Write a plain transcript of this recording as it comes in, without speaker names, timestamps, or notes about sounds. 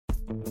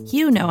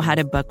You know how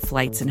to book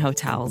flights and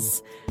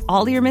hotels.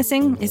 All you're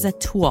missing is a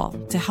tool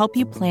to help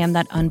you plan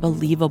that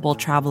unbelievable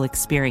travel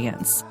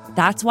experience.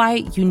 That's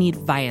why you need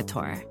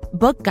Viator.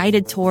 Book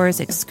guided tours,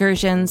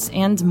 excursions,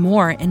 and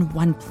more in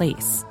one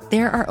place.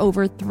 There are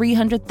over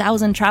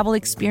 300,000 travel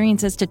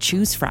experiences to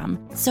choose from,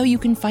 so you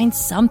can find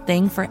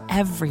something for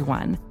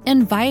everyone.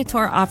 And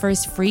Viator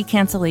offers free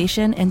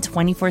cancellation and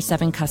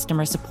 24/7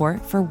 customer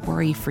support for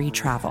worry-free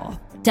travel.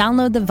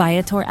 Download the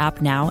Viator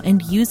app now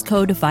and use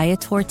code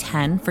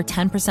Viator10 for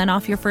 10%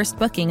 off your first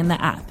booking in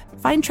the app.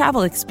 Find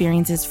travel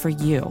experiences for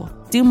you.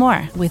 Do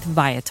more with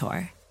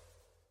Viator.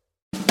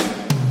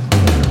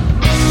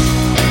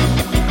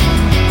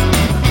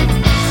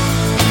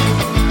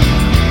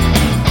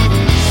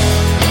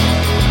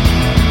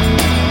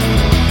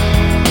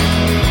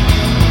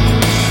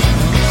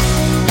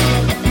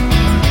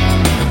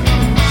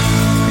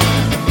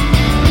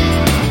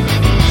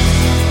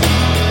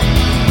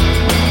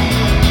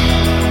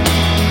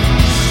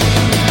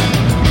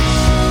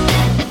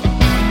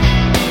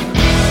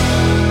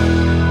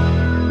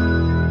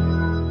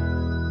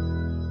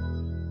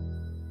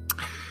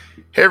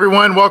 Hey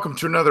everyone, welcome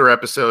to another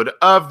episode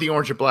of the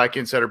Orange and Black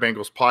Insider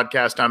Bengals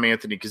podcast. I'm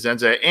Anthony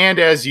Cosenza, and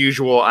as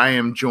usual, I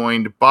am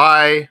joined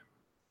by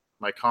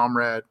my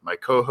comrade, my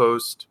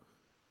co-host,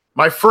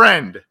 my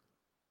friend,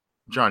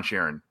 John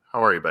Sheeran.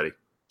 How are you, buddy?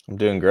 I'm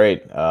doing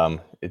great.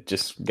 It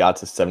just got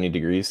to 70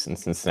 degrees in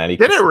Cincinnati.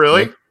 Did it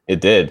really?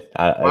 It did.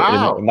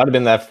 Wow. It might have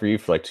been that for you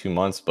for like 2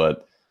 months,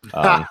 but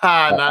you're not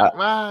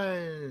not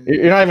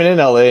even in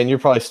LA, and you're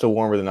probably still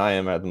warmer than I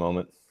am at the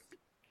moment.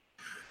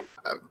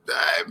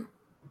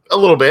 A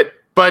little bit,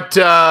 but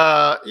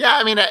yeah,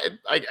 I mean,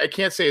 I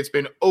can't say it's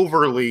been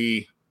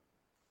overly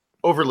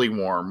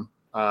warm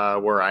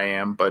where I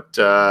am, but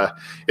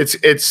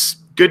it's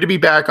good to be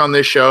back on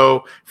this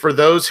show. For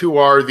those who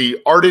are the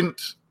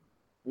ardent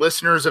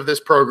listeners of this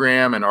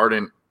program and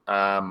ardent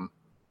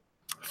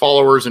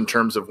followers in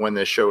terms of when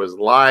this show is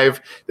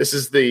live, this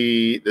is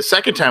the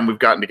second time we've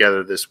gotten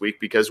together this week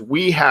because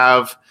we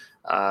have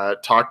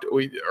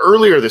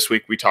earlier this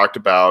week we talked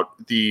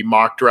about the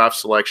mock draft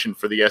selection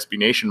for the SB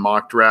Nation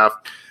mock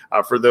draft.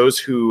 For those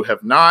who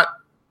have not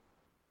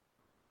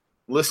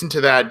listened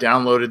to that,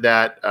 downloaded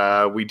that,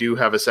 we do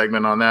have a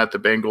segment on that. The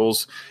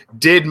Bengals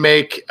did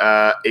make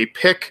a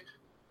pick.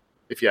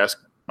 If you ask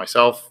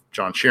myself,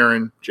 John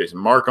Sheeran, Jason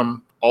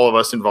Markham, all of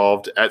us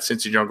involved at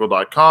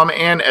CincyJungle.com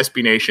and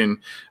SB Nation,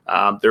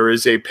 there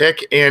is a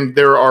pick, and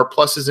there are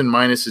pluses and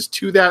minuses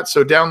to that.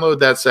 So download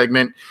that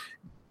segment.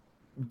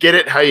 Get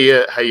it how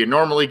you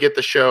normally get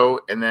the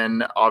show, and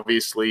then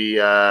obviously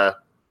you're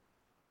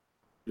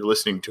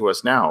listening to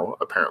us now,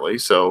 apparently.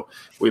 So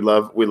we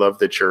love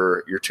that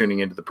you're tuning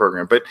into the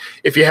program. But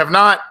if you have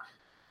not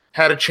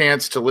had a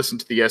chance to listen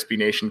to the SB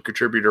Nation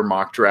contributor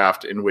mock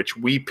draft in which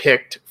we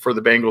picked for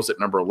the Bengals at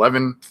number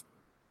 11,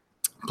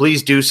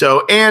 please do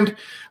so, and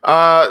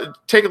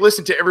take a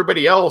listen to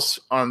everybody else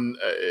on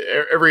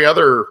every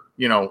other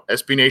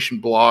SB Nation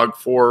blog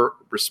for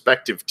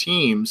respective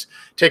teams.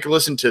 Take a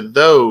listen to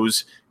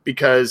those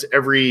because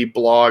every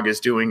blog is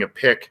doing a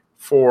pick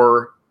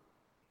for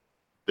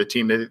the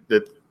team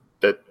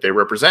that they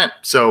represent.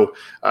 So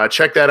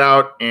check that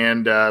out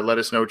and let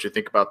us know what you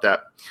think about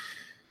that.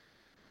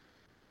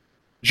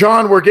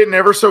 John, we're getting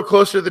ever so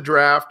close to the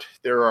draft.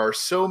 There are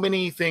so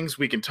many things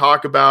we can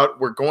talk about.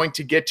 We're going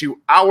to get to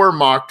our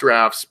mock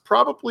drafts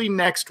probably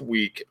next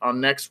week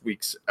on next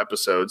week's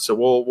episode. So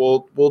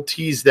we'll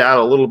tease that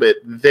a little bit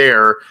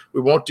there. We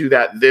won't do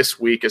that this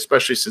week,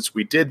 especially since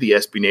we did the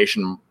SB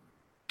Nation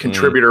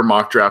contributor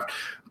mock draft.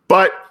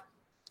 But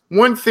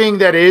one thing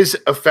that is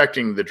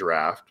affecting the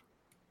draft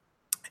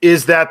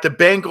is that the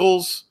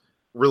Bengals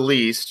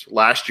released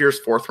last year's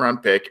fourth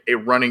round pick, a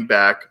running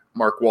back,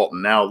 Mark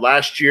Walton. Now,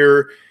 last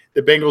year,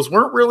 the Bengals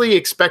weren't really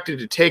expected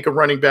to take a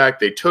running back.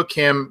 They took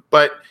him,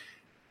 but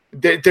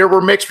there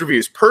were mixed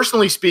reviews.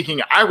 Personally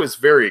speaking, I was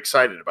very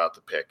excited about the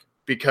pick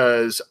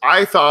because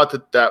I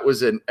thought that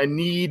was a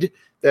need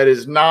that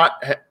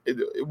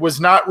was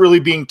not really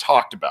being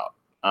talked about.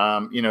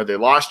 They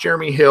lost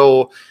Jeremy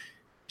Hill.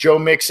 Joe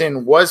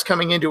Mixon was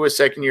coming into his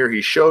second year.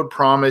 He showed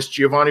promise.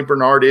 Giovanni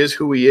Bernard is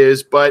who he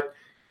is, but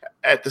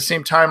at the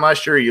same time,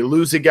 last year, you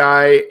lose a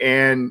guy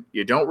and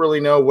you don't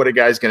really know what a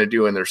guy's going to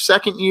do in their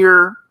second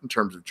year in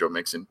terms of Joe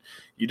Mixon.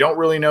 You don't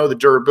really know the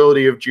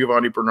durability of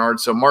Giovanni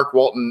Bernard. So Mark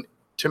Walton,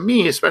 to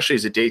me, especially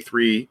as a day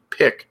 3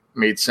 pick,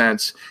 made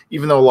sense,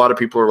 even though a lot of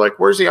people are like,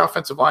 where's the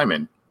offensive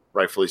lineman?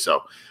 Rightfully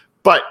so.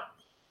 But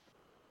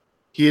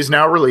he is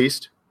now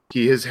released.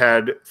 He has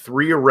had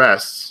 3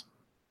 arrests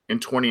in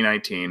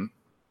 2019.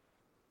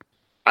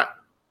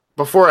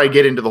 Before I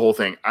get into the whole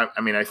thing,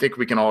 I mean, I think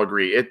we can all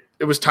agree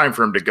it was time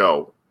for him to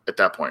go at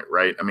that point,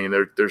 right? I mean,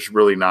 there's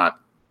really not,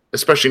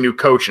 especially new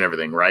coach and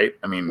everything, right?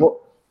 I mean,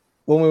 well,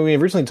 when we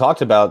originally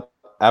talked about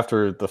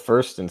after the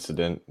first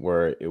incident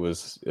where it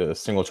was a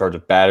single charge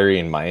of battery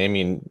in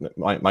Miami, and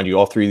mind you,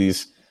 all 3 of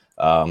these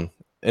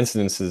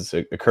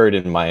incidences occurred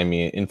in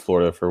Miami, in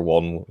Florida for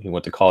Walton. He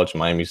went to college in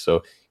Miami,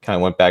 so kind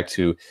of went back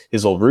to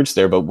his old roots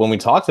there. But when we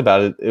talked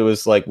about it, it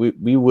was like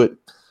we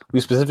we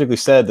specifically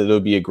said that it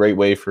would be a great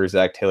way for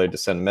Zach Taylor to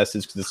send a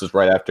message, because this was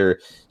right after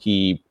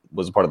he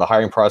was a part of the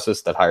hiring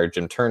process that hired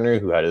Jim Turner,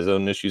 who had his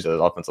own issues as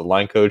offensive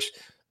line coach.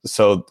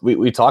 So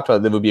we talked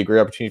about that it would be a great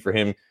opportunity for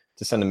him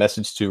to send a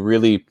message to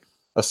really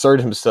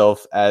assert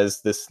himself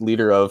as this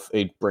leader of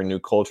a brand new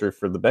culture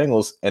for the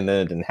Bengals, and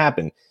then it didn't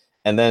happen.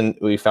 And then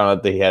we found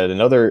out that he had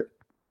another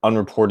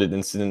unreported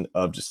incident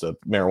of just a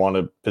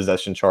marijuana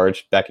possession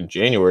charge back in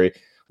January,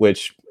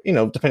 which,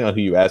 depending on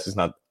who you ask, is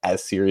not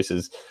as serious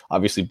as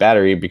obviously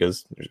battery,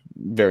 because there's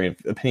varying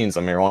opinions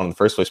on marijuana in the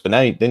first place. But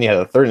then you had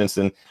a third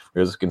incident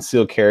where it was a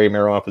concealed carry,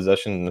 marijuana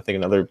possession, and I think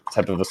another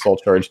type of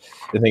assault charge.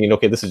 And thinking,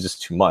 okay, this is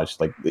just too much.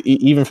 Like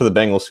even for the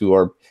Bengals, who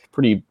are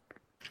pretty,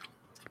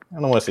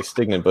 I don't want to say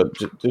stagnant, but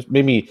just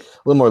maybe a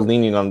little more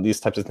lenient on these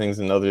types of things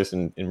than others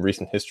in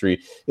recent history.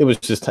 It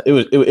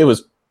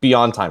was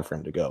beyond time for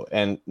him to go.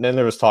 And then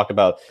there was talk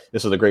about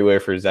this was a great way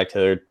for Zach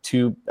Taylor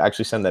to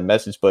actually send that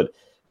message, but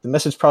the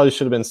message probably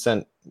should have been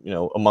sent,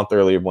 a month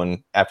earlier,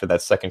 after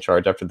that second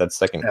charge, after that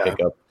second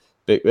pickup.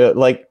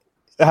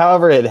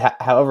 However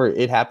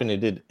it happened, it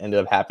did end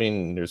up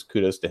happening, and there's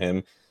kudos to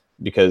him,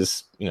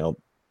 because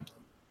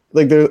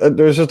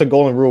there's just a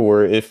golden rule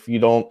where if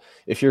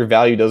your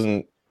value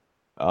doesn't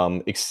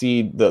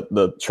exceed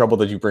the trouble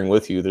that you bring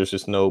with you, there's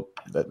just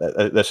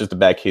that's just a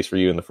bad case for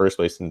you in the first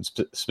place. And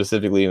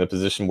specifically in a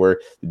position where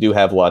you do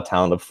have a lot of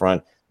talent up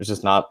front, there's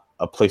just not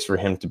a place for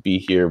him to be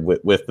here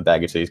with the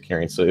baggage that he's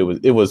carrying. So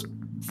it was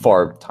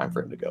far time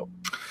for him to go.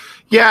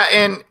 Yeah,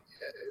 and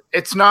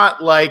it's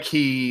not like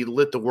he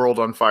lit the world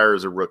on fire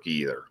as a rookie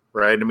either,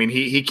 right? I mean,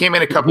 he came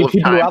in a couple of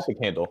times. He blew out the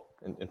candle,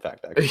 in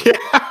fact, actually.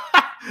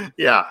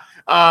 Yeah.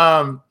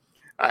 I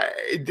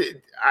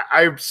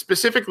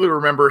specifically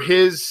remember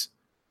his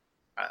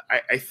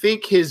I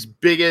think his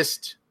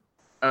biggest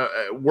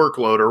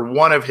workload, or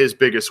one of his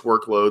biggest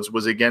workloads,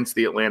 was against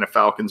the Atlanta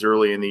Falcons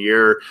early in the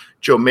year.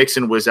 Joe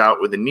Mixon was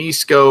out with a knee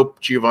scope.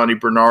 Giovanni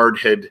Bernard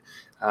had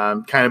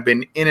kind of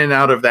been in and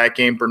out of that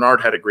game. Bernard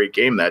had a great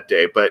game that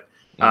day, but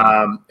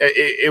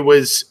it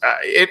was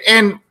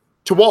and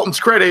to Walton's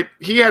credit,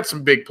 he had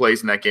some big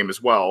plays in that game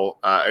as well.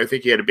 I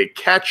think he had a big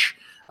catch.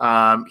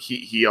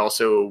 He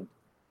also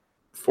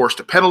forced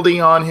a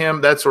penalty on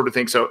him, that sort of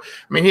thing. So,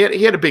 I mean,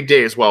 he had a big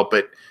day as well,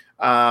 but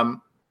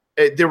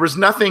there was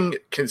nothing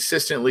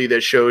consistently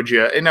that showed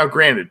you. And now,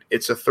 granted,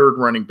 it's a third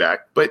running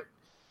back, but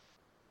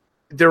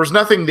there was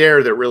nothing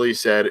there that really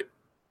said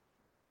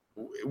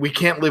we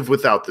can't live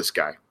without this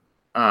guy.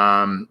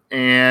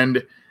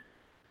 And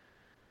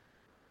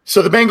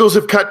so the Bengals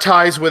have cut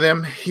ties with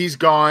him. He's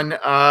gone.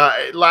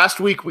 Last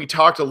week we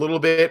talked a little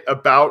bit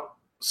about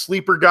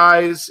sleeper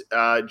guys.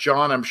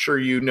 John, I'm sure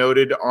you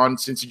noted on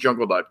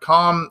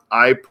CincyJungle.com,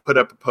 I put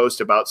up a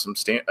post about some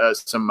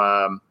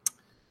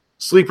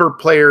sleeper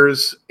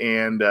players,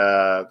 and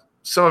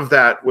some of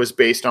that was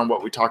based on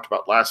what we talked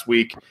about last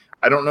week.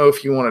 I don't know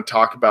if you want to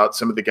talk about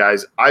some of the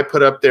guys I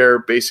put up there.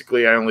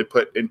 Basically, I only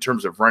put in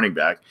terms of running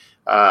back.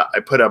 I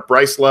put up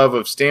Bryce Love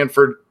of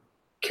Stanford,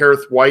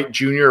 Kareth White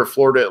Jr. of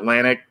Florida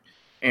Atlantic,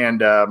 and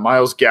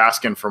Myles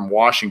Gaskin from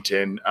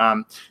Washington.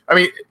 I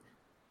mean,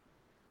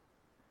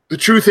 the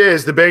truth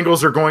is the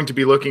Bengals are going to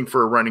be looking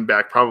for a running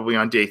back probably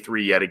on day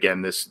 3 yet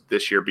again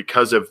this year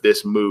because of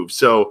this move.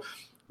 So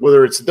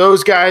whether it's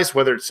those guys,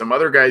 whether it's some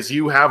other guys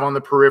you have on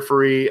the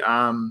periphery,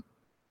 I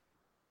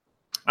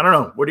don't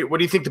know. What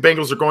do you think the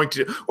Bengals are going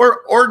to do?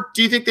 Or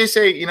do you think they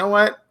say, you know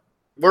what,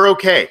 we're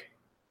okay.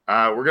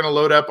 We're going to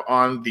load up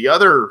on the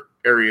other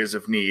areas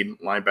of need,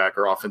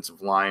 linebacker,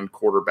 offensive line,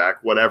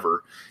 quarterback,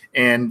 whatever,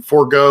 and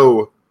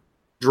forego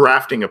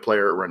drafting a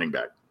player at running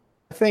back?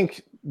 I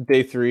think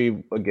day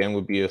 3, again,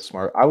 would be a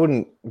smart – I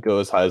wouldn't go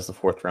as high as the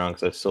 4th round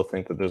because I still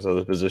think that there's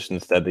other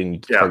positions that they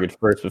need to target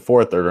first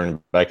before a third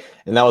running back.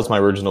 And that was my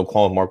original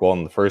call with Mark Walton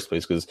in the first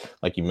place because,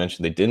 like you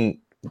mentioned, they didn't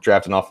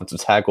draft an offensive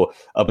tackle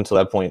up until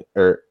that point,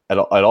 or at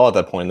all at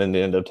that point. And then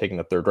they ended up taking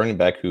a third running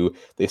back who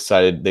they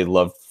decided they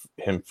loved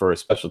him for his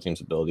special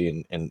teams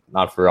ability and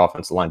not for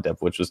offensive line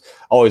depth, which was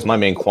always my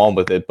main qualm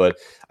with it. But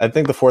I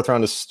think the 4th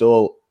round is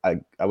still, I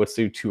would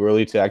say, too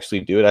early to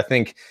actually do it. I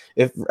think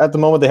if at the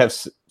moment they have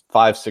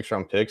 5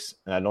 6-round picks,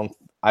 and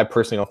I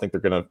personally don't think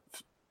they're going to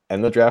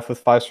end the draft with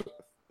 5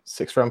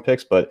 6-round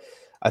picks, but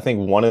I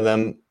think one of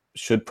them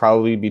should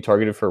probably be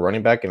targeted for a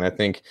running back. And I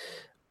think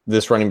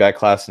this running back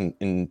class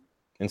in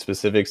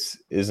specifics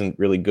isn't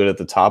really good at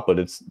the top, but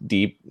it's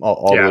deep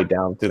all the way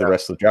down through the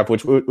rest of the draft,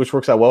 which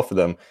works out well for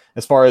them.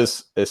 As far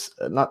as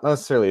not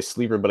necessarily a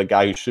sleeper, but a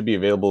guy who should be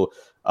available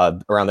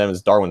around them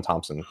is Darwin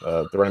Thompson,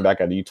 the running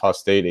back out of Utah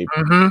State,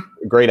 a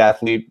great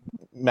athlete,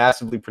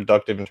 massively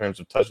productive in terms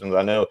of touchdowns.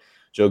 I know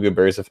Joe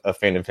Goodberry's a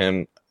fan of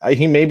him.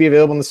 He may be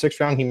available in the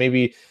 6th round. He may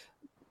be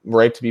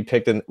right to be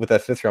picked with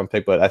that 5th round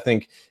pick, but I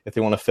think if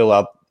they want to fill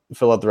out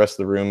the rest of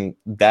the room,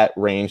 that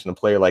range and a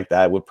player like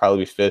that would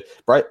probably fit.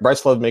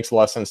 Bryce Love makes a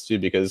lot of sense too,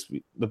 because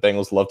the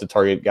Bengals love to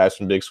target guys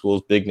from big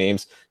schools, big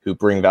names who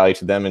bring value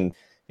to them. And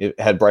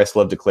had Bryce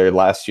Love declared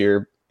last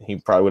year, he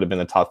probably would have been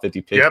a top 50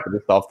 pick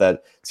just off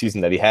that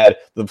season that he had.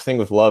 The thing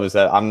with Love is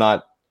that I'm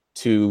not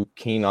too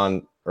keen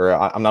on or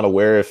I'm not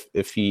aware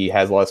if he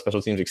has a lot of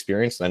special teams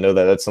experience. And I know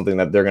that that's something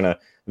that they're going to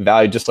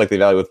value, just like they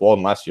valued with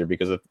Walden last year,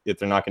 because if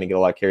they're not going to get a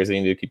lot of carries, they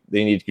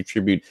need to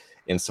contribute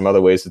in some other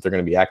ways that they're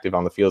going to be active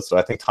on the field. So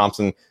I think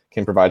Thompson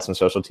can provide some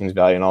special teams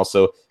value, and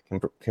also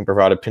can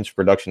provide a pinch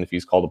production if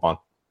he's called upon.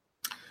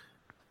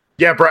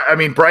 Yeah, I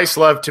mean, Bryce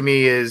Love to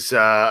me is,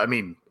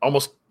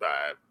 almost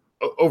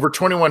over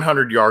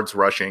 2,100 yards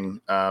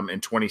rushing in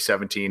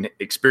 2017,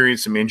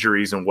 experienced some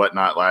injuries and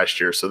whatnot last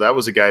year. So that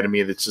was a guy to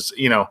me that's just,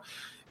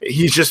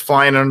 he's just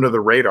flying under the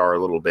radar a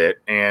little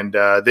bit. And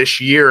this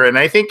year, and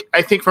I think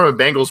from a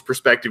Bengals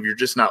perspective, you're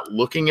just not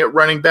looking at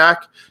running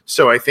back.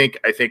 So I think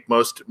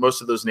most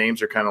of those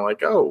names are kind of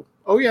like, oh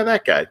yeah,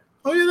 that guy.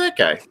 Oh yeah, that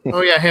guy.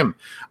 Oh yeah, him.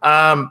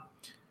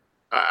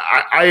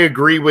 I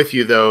agree with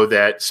you, though,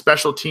 that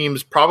special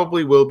teams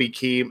probably will be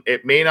key.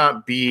 It may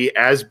not be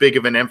as big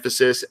of an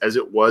emphasis as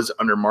it was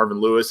under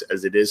Marvin Lewis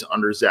as it is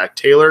under Zach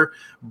Taylor,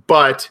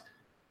 but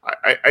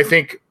I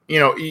think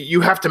you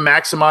have to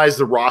maximize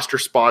the roster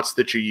spots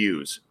that you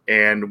use.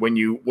 And when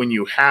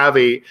you have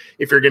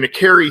if you're going to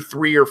carry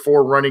 3 or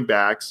 4 running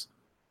backs,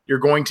 you're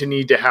going to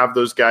need to have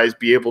those guys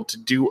be able to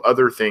do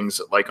other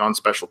things like on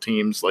special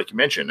teams, like you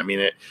mentioned. I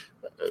mean,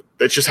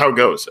 that's just how it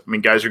goes. I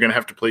mean, guys are going to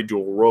have to play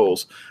dual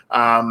roles.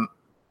 I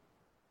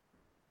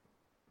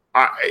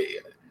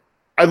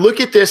look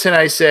at this and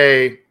I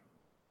say,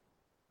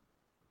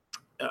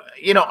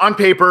 on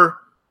paper,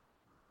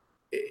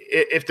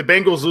 if the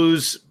Bengals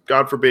lose,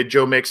 God forbid,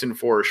 Joe Mixon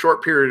for a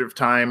short period of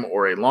time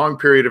or a long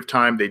period of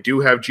time, they do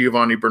have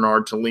Giovanni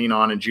Bernard to lean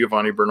on, and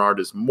Giovanni Bernard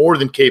is more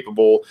than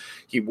capable.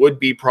 He would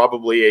be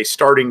probably a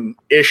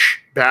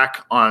starting-ish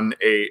back on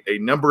a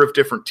number of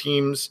different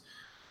teams.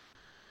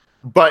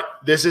 But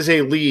this is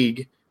a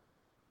league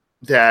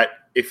that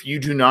if you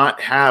do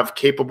not have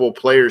capable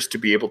players to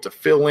be able to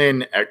fill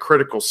in at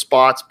critical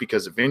spots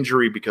because of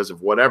injury, because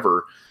of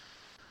whatever,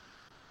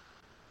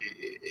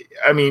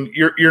 I mean,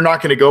 you're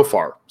not going to go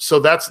far. So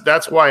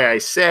that's why I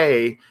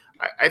say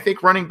I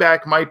think running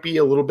back might be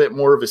a little bit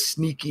more of a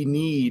sneaky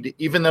need,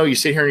 even though you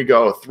sit here and you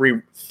go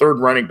third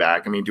running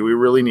back. I mean, do we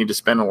really need to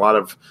spend a lot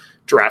of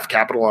draft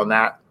capital on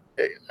that?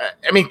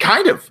 I mean,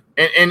 kind of.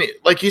 And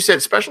like you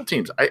said, special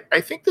teams.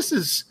 I think this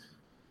is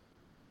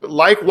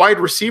like wide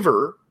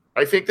receiver.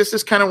 I think this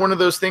is kind of one of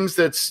those things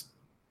that's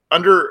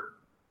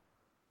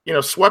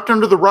swept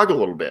under the rug a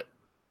little bit.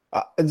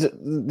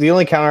 The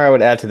only counter I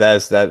would add to that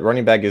is that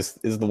running back is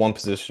the one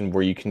position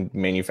where you can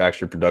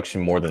manufacture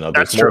production more than others.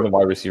 That's more true. Than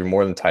wide receiver,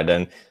 more than tight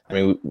end. I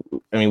mean,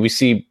 we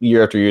see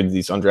year after year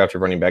these undrafted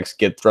running backs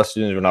get thrusted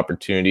into an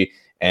opportunity,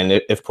 and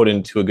if put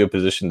into a good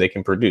position, they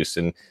can produce.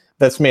 And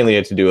that's mainly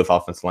had to do with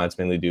offensive line. It's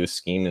mainly to do with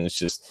scheme, and it's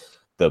just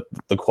the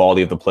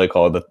quality of the play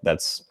call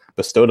that's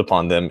bestowed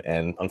upon them.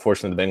 And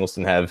unfortunately, the Bengals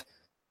didn't have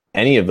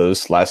any of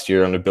those last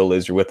year under Bill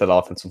Lazor with that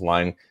offensive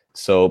line.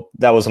 So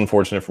that was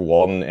unfortunate for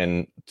Walden,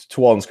 and to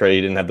Walden's credit,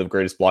 he didn't have the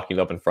greatest blocking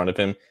up in front of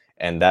him,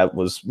 and that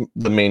was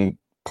the main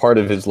part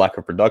of his lack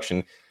of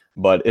production.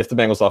 But if the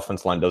Bengals'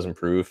 offensive line does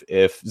improve,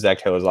 if Zach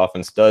Taylor's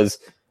offense does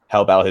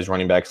help out his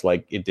running backs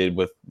like it did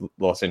with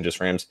Los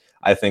Angeles Rams,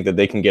 I think that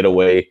they can get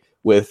away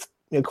with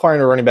acquiring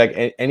a running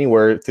back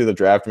anywhere through the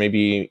draft,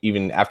 maybe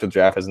even after the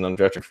draft as an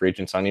undrafted free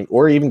agent signing,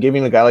 or even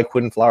giving a guy like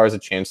Quentin Flowers a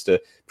chance to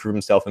prove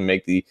himself and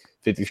make the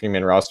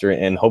 53-man roster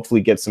and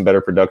hopefully get some better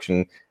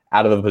production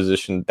out of a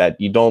position that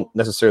you don't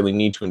necessarily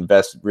need to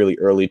invest really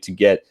early to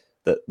get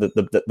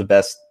the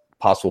best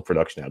possible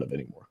production out of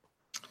anymore.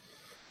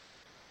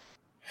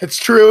 It's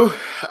true.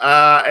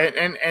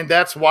 And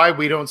that's why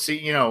we don't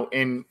see,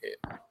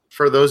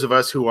 for those of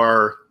us who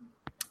are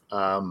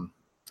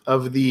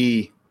of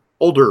the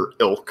older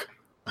ilk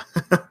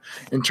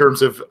in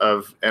terms of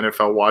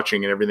NFL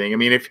watching and everything. I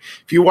mean, if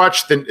you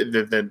watch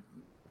the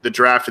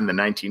draft in the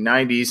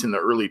 1990s and the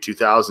early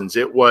 2000s,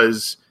 it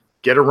was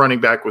get a running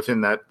back within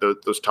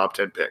those top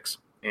 10 picks.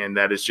 And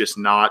that is just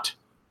that's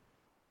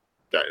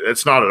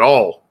not at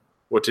all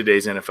what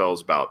today's NFL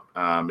is about.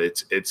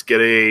 It's get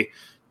a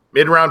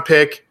mid-round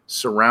pick,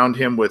 surround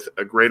him with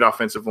a great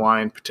offensive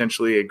line,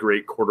 potentially a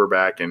great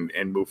quarterback, and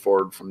move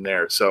forward from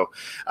there. So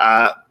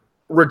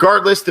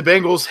regardless, the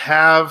Bengals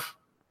have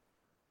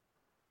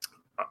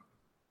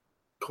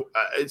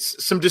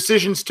some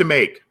decisions to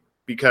make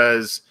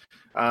because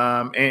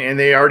and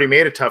they already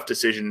made a tough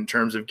decision in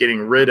terms of getting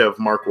rid of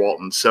Mark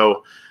Walton.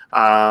 So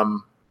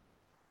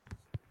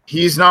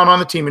he's not on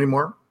the team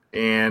anymore.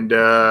 And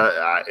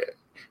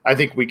I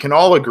think we can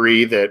all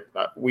agree that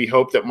we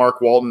hope that Mark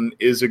Walton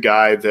is a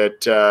guy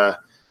that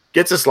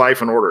gets his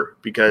life in order,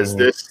 because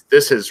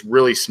this has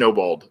really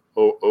snowballed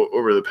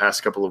over the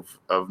past couple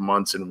of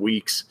months and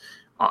weeks.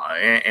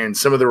 And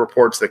some of the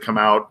reports that come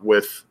out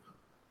with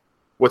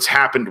what's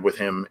happened with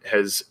him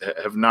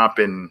have not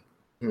been –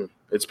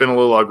 it's been a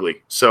little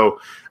ugly. So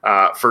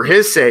for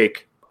his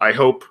sake, I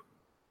hope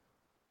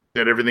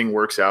that everything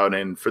works out.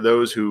 And for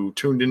those who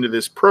tuned into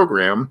this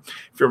program,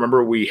 if you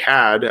remember, we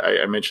had –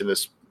 I mentioned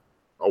this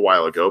a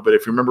while ago, but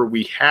if you remember,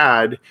 we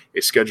had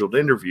a scheduled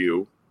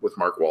interview with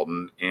Mark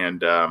Walton,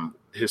 and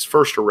his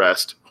first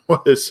arrest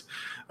was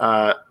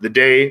the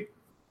day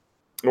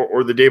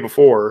or the day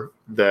before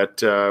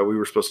that we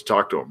were supposed to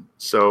talk to him.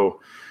 So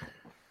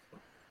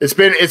it's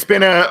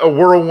been a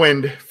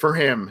whirlwind for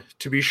him,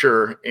 to be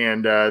sure.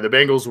 And the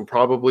Bengals will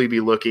probably be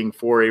looking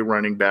for a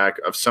running back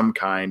of some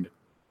kind,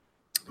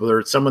 whether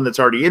it's someone that's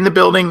already in the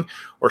building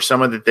or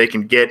someone that they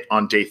can get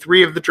on day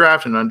 3 of the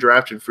draft, an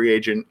undrafted free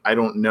agent. I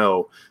don't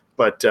know.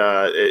 But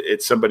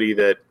it's somebody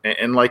that,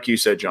 and like you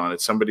said, John,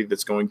 it's somebody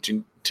that's going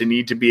to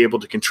need to be able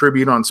to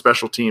contribute on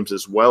special teams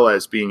as well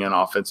as being an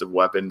offensive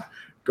weapon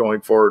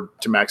going forward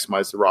to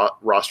maximize the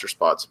roster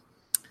spots.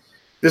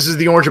 This is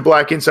the Orange and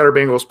Black Insider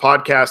Bengals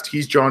podcast.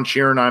 He's John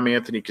Sheeran. I'm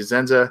Anthony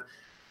Cosenza.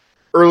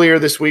 Earlier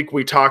this week,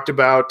 we talked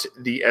about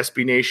the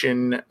SB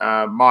Nation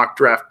mock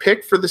draft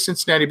pick for the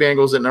Cincinnati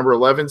Bengals at number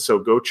 11. So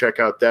go check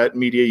out that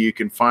media. You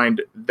can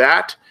find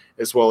that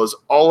as well as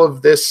all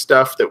of this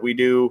stuff that we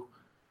do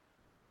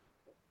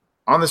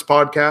on this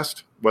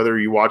podcast, whether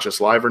you watch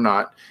us live or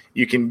not.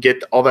 You can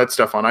get all that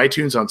stuff on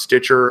iTunes, on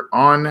Stitcher,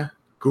 on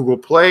Google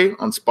Play,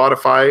 on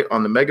Spotify,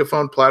 on the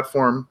Megaphone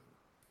platform,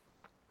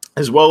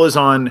 as well as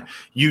on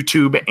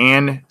YouTube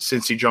and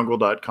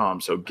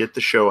CincyJungle.com. So get the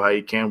show how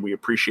you can. We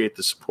appreciate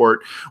the support.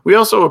 We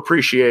also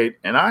appreciate,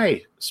 and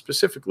I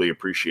specifically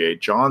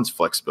appreciate, John's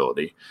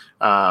flexibility.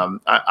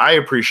 I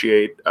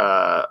appreciate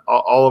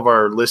all of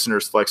our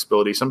listeners'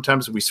 flexibility.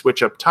 Sometimes we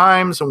switch up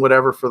times and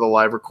whatever for the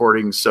live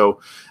recordings. So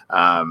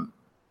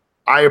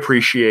I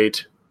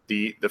appreciate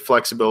the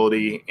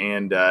flexibility.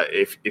 And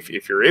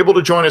if you're able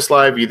to join us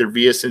live, either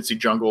via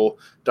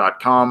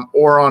CincyJungle.com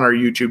or on our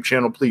YouTube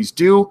channel, please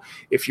do.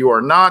 If you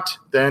are not,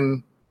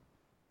 then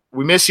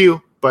we miss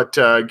you, but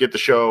get the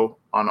show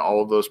on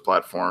all of those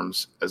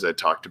platforms as I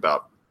talked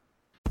about.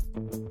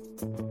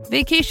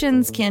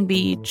 Vacations can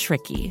be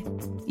tricky.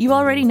 You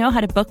already know how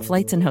to book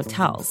flights and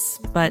hotels,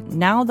 but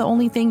now the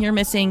only thing you're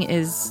missing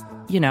is,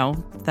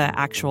 the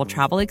actual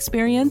travel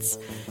experience.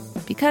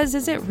 Because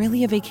is it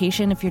really a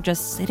vacation if you're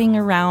just sitting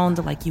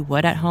around like you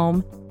would at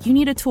home? You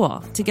need a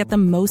tool to get the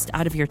most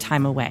out of your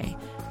time away.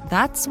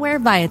 That's where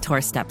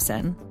Viator steps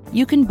in.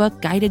 You can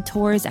book guided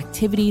tours,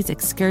 activities,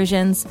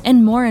 excursions,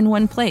 and more in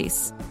one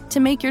place to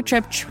make your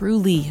trip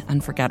truly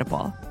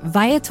unforgettable.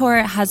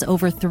 Viator has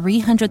over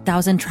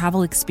 300,000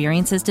 travel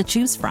experiences to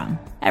choose from.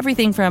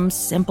 Everything from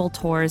simple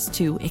tours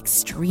to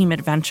extreme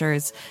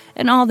adventures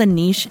and all the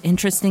niche,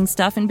 interesting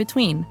stuff in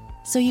between.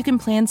 So you can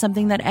plan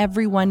something that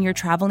everyone you're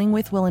traveling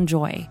with will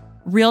enjoy.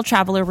 Real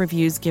traveler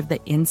reviews give the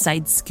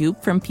inside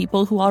scoop from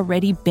people who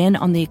already been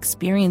on the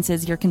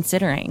experiences you're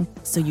considering,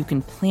 so you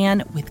can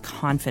plan with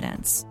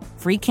confidence.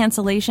 Free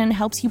cancellation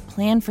helps you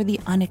plan for the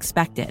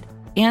unexpected.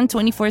 And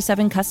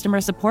 24/7 customer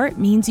support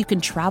means you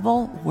can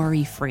travel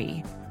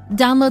worry-free.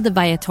 Download the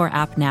Viator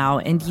app now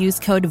and use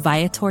code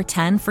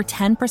Viator10 for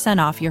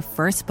 10% off your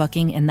first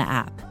booking in the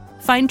app.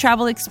 Find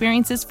travel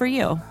experiences for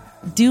you.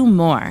 Do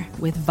more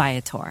with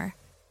Viator.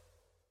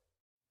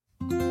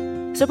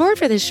 Support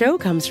for this show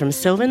comes from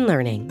Sylvan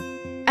Learning.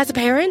 As a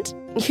parent,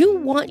 you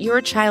want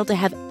your child to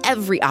have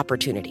every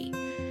opportunity,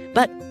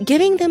 but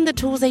giving them the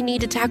tools they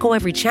need to tackle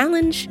every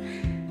challenge,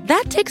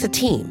 that takes a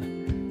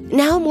team.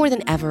 Now more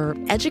than ever,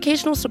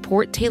 educational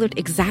support tailored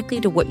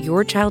exactly to what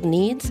your child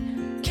needs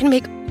can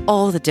make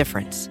all the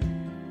difference.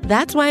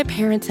 That's why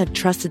parents have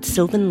trusted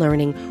Sylvan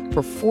Learning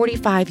for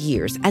 45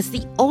 years as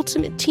the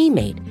ultimate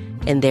teammate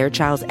in their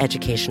child's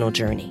educational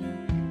journey,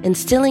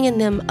 instilling in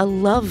them a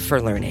love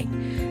for learning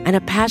and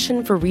a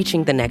passion for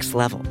reaching the next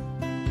level.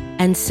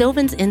 And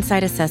Sylvan's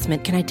Insight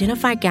Assessment can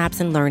identify gaps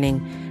in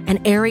learning and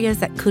areas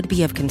that could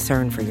be of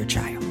concern for your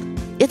child.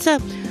 It's a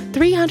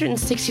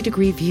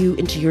 360-degree view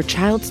into your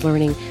child's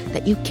learning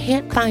that you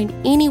can't find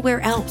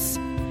anywhere else,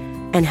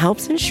 and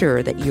helps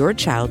ensure that your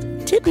child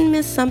didn't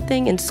miss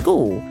something in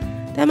school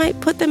that might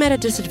put them at a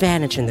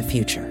disadvantage in the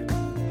future.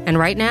 And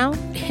right now,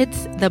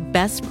 it's the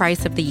best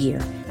price of the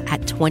year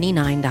at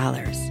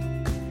 $29.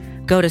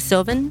 Go to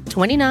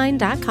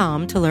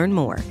sylvan29.com to learn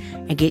more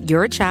and get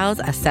your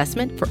child's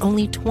assessment for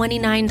only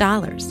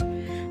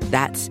 $29.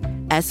 That's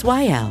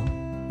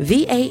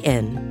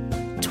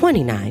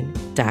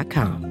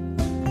SYLVAN29.com.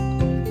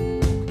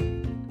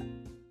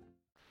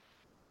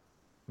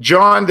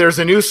 John, there's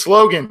a new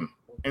slogan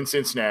in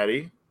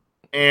Cincinnati,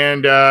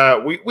 and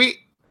let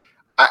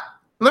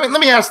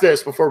me ask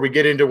this before we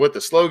get into what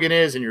the slogan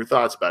is and your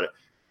thoughts about it.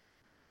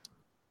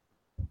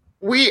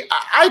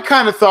 I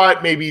kind of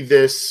thought maybe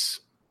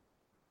this,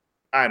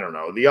 I don't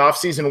know, the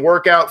off-season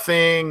workout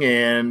thing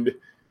and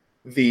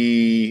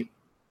the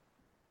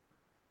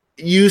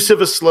use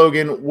of a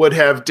slogan would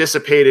have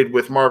dissipated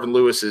with Marvin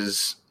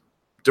Lewis's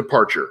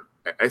departure.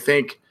 I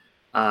think,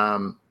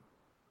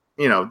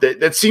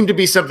 that seemed to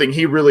be something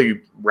he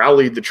really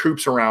rallied the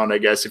troops around, I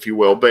guess, if you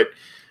will. But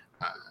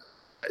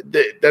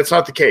that's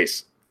not the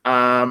case.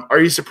 Are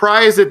you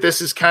surprised that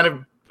this is kind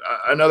of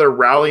another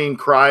rallying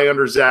cry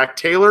under Zach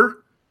Taylor?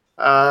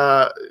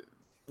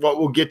 What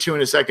we'll get to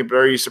in a second, but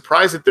are you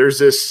surprised that there's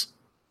this,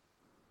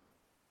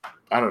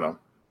 I don't know,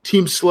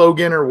 team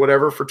slogan or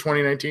whatever for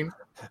 2019?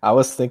 I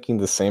was thinking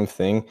the same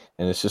thing,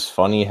 and it's just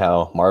funny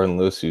how Marvin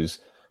Lewis, who's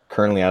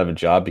currently out of a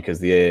job because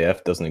the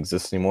AAF doesn't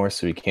exist anymore,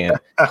 so he can't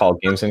call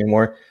games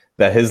anymore,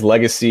 that his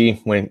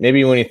legacy, when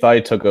he thought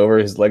he took over,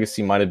 his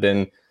legacy might have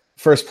been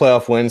first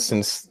playoff win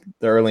since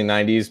the early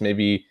 90s,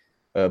 maybe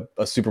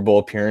a Super Bowl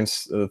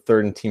appearance, the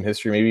third in team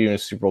history, maybe even a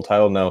Super Bowl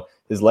title. No,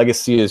 his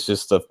legacy is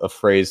just a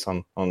phrase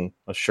on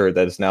a shirt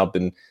that has now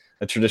been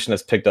a tradition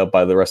that's picked up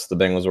by the rest of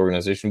the Bengals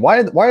organization. Why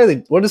are they?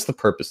 What is the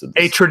purpose of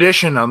this? A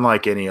tradition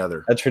unlike any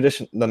other. A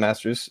tradition. The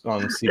Masters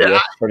on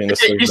CBS starting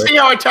this Thursday. You see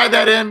how I tied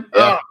that in?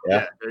 Yeah,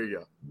 yeah. There you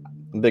go.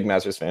 I'm a big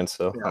Masters fan,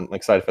 so I'm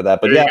excited for that.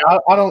 But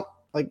I don't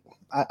like.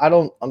 I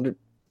don't under.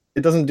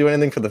 It doesn't do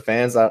anything for the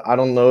fans. I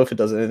don't know if it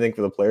does anything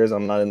for the players.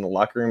 I'm not in the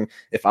locker room.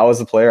 If I was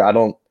a player, I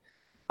don't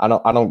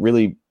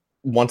really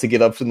want to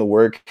get up from the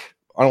work.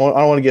 I don't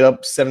want to get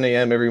up 7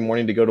 a.m. every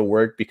morning to go to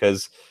work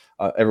because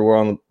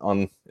everywhere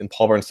in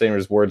Paul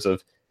Barnsteiner's words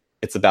of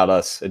it's about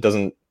us. It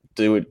doesn't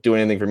do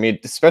anything for me,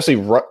 especially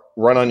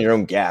run on your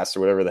own gas or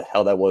whatever the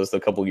hell that was a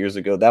couple years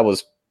ago. That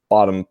was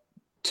bottom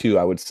 2,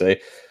 I would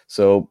say.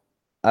 So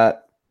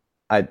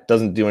it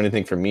doesn't do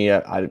anything for me.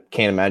 I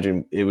can't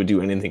imagine it would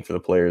do anything for the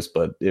players.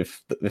 But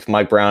if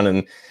Mike Brown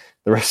and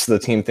the rest of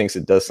the team thinks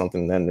it does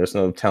something, then there's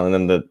no telling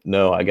them that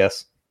no, I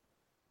guess.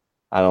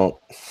 I don't.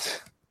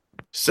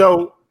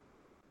 So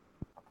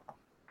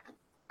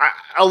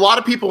a lot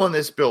of people in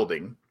this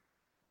building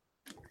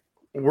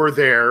were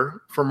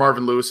there for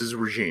Marvin Lewis's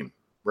regime,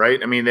 right?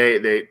 I mean,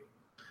 they're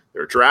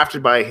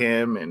drafted by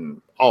him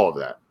and all of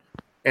that.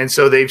 And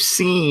so they've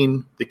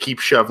seen the keep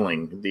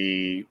shoveling,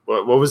 the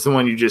what was the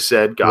one you just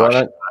said? Gosh,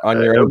 run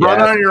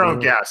on your own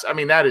gas. I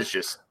mean, that is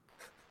just.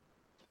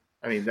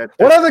 I mean that.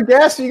 What other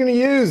gas are you going to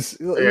use?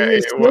 Your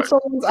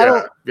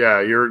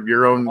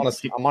own.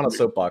 I'm on a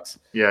soapbox.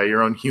 Yeah,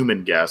 your own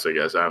human gas, I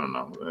guess. I don't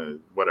know,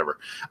 whatever.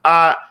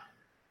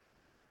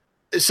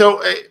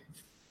 So,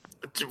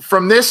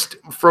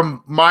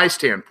 from my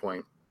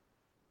standpoint,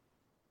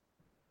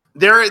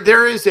 there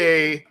is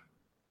an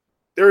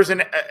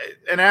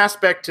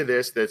aspect to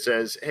this that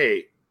says,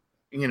 hey,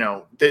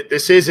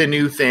 this is a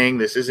new thing.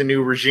 This is a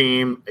new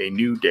regime, a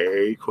new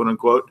day, quote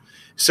unquote.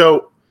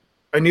 So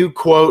a new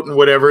quote and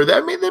whatever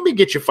that may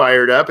get you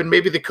fired up, and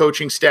maybe the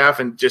coaching staff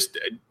and just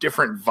a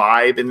different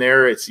vibe in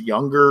there. It's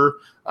younger.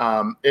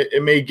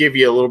 It may give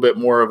you a little bit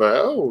more of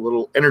a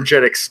little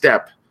energetic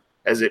step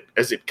as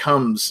it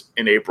comes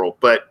in April.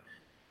 But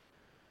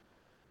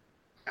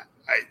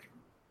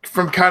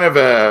from kind of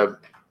a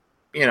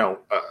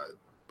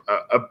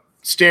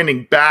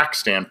standing back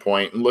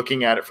standpoint and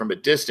looking at it from a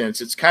distance,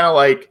 it's kind of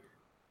like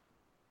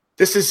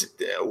this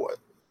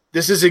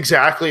is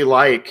exactly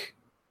like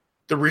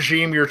the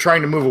regime you're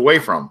trying to move away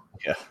from.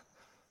 Yeah.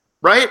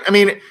 Right? I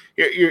mean,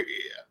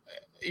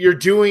 you're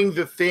doing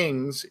the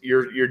things,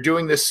 you're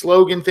doing this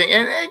slogan thing.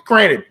 And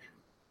granted,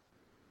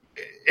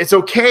 it's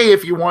okay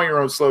if you want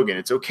your own slogan.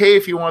 It's okay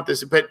if you want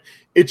this, but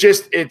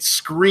it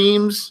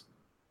screams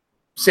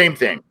same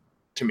thing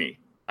to me.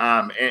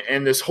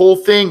 And this whole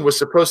thing was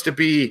supposed to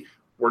be,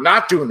 we're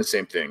not doing the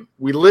same thing.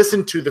 We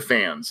listen to the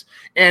fans.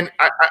 And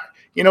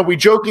we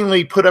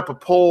jokingly put up a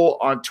poll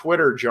on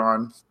Twitter,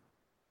 John.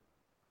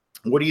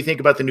 What do you think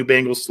about the new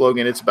Bengals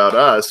slogan, It's About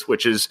Us,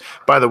 which is,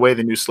 by the way,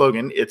 the new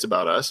slogan, It's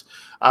About Us.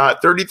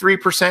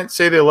 33%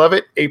 say they love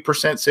it.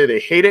 8% say they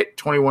hate it.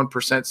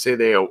 21%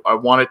 say I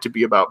want it to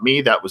be about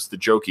me. That was the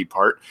jokey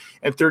part.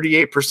 And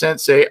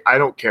 38% say, I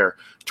don't care.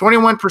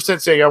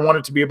 21% say I want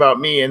it to be about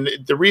me. And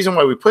the reason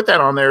why we put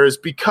that on there is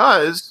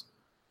because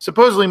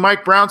supposedly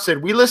Mike Brown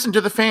said, we listen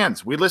to the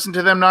fans. We listen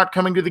to them not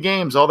coming to the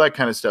games, all that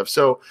kind of stuff.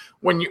 So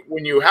when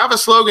you have a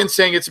slogan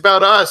saying it's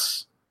about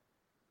us,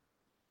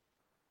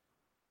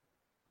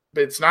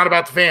 but it's not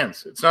about the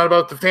fans. It's not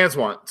about what the fans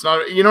want. It's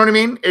not, you know what I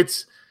mean?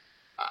 It's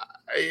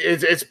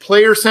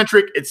player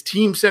centric. It's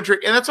team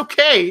centric, and that's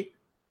okay.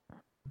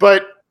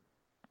 But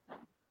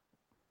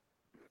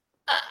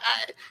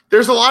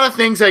there's a lot of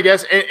things, I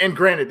guess. And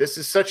granted, this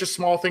is such a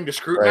small thing to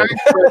scrutinize.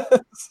 Right.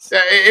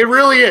 It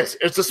really is.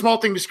 It's a small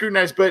thing to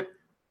scrutinize, but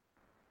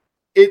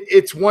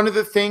it's one of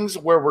the things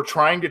where we're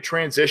trying to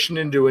transition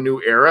into a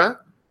new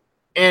era,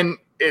 and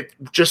it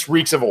just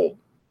reeks of old.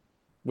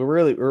 We're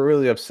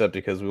really upset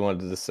because we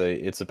wanted to say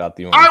it's about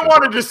the. I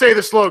wanted to say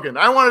the slogan.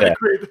 I wanted to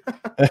create.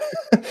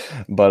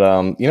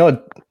 But you know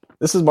what?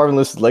 This is Marvin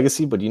Lewis's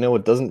legacy. But you know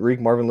what doesn't reek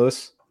Marvin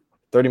Lewis?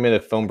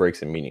 30-minute phone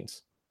breaks in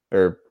meetings,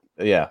 or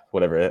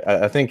whatever.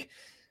 I think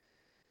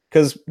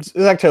because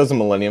Zach Taylor's a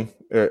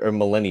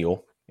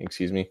millennial,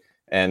 excuse me.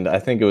 And I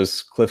think it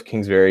was Cliff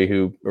Kingsbury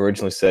who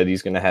originally said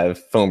he's going to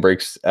have phone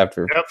breaks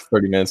after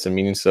 30 minutes of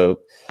meetings. So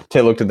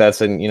Taylor looked at that and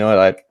said, you know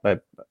what,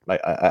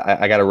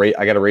 I got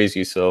to raise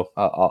you. So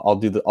I'll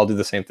do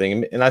the same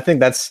thing. And I think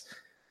that's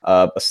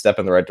a step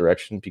in the right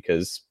direction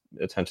because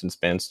attention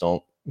spans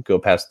don't go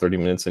past 30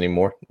 minutes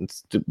anymore.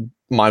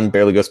 Mine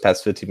barely goes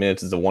past 15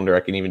 minutes. It's a wonder I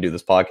can even do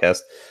this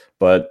podcast.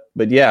 But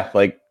yeah,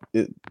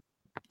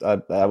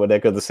 I would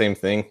echo the same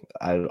thing.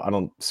 I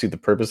don't see the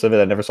purpose of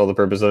it. I never saw the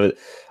purpose of it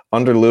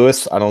under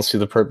Lewis. I don't see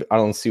the purpose. I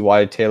don't see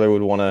why Taylor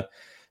would want to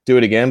do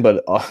it again.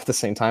 But at the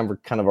same time, we're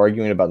kind of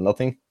arguing about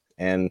nothing,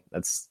 and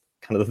that's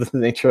kind of the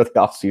nature of the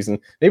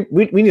offseason. Maybe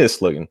we need a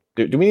slogan.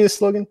 Do we need a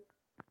slogan?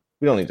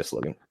 We don't need a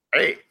slogan.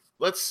 Hey,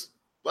 let's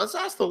let's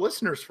ask the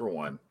listeners for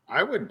one.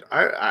 I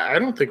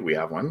don't think we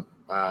have one.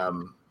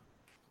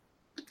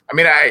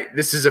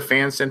 This is a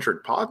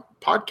fan-centric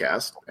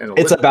podcast, and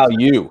it's about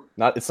you.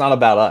 It's not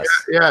about us.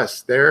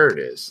 Yes, there it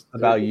is.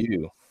 About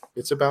you.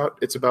 It's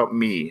about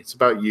me. It's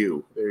about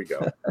you. There you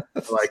go.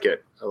 I like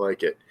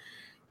it.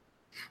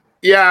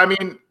 Yeah, I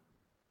mean,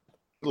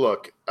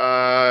 look,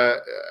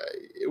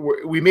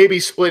 we may be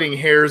splitting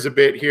hairs a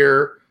bit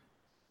here,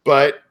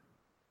 but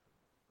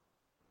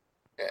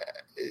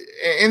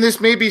and this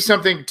may be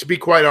something, to be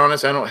quite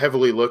honest, I don't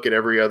heavily look at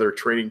every other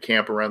training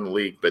camp around the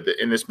league,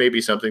 and this may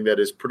be something that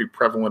is pretty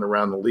prevalent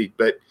around the league,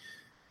 but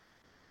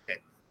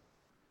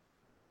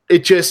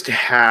it just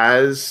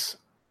has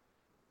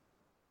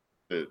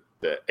the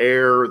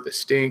air, the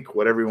stink,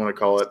 whatever you want to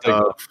call it,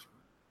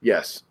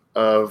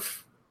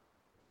 of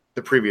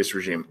the previous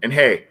regime. And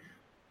hey,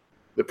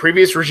 the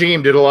previous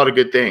regime did a lot of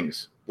good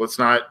things. Let's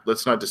not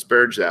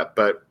disparage that,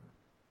 but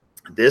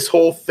this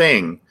whole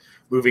thing,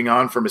 moving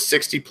on from a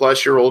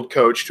 60-plus-year-old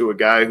coach to a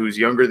guy who's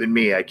younger than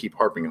me, I keep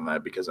harping on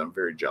that because I'm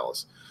very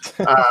jealous.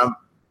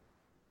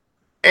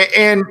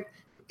 And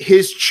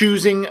his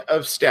choosing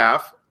of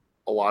staff,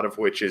 a lot of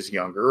which is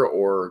younger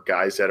or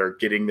guys that are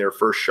getting their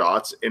first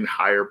shots in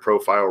higher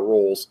profile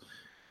roles.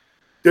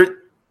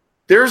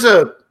 There's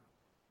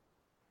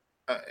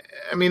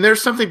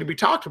something to be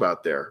talked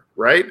about there,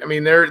 right? I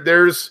mean,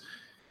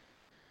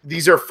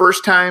 these are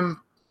first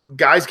time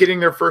guys getting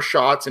their first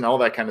shots and all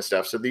that kind of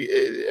stuff. So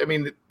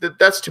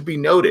that's to be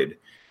noted.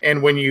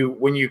 And when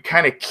you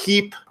kind of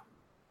keep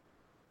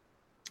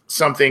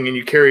something and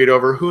you carry it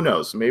over, who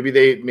knows? Maybe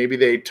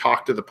they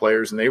talk to the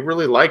players and they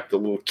really like the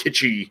little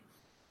kitschy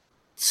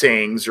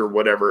sayings or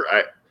whatever.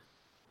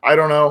 I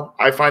don't know.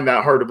 I find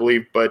that hard to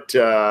believe, but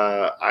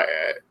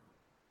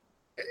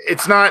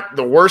it's not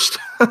the worst.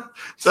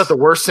 It's not the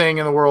worst saying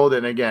in the world.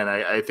 And again,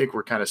 I think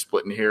we're kind of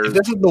splitting here. If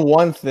this is the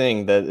one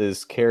thing that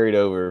is carried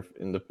over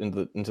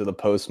into the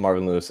post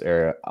Marvin Lewis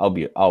era, I'll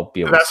be able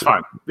That's to.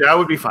 fine. Yeah, that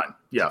would be fine.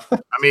 Yeah. I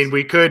mean,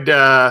 we could,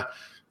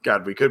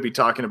 we could be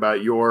talking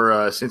about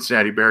your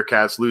Cincinnati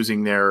Bearcats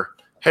losing their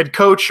head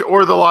coach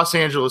or the Los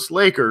Angeles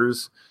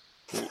Lakers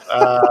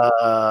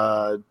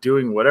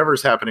doing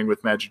whatever's happening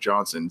with Magic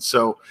Johnson.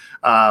 So,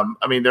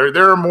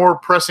 there are more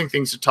pressing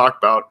things to talk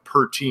about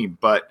per team,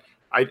 but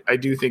I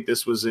do think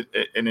this was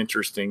an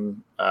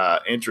interesting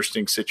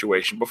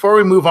situation. Before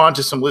we move on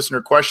to some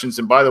listener questions,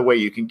 and by the way,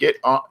 you can get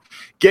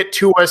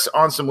to us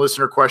on some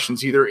listener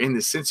questions either in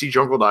the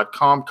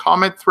cincyjungle.com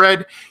comment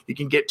thread. You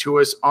can get to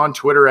us on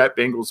Twitter at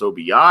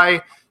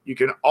BengalsOBI. You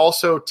can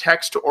also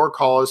text or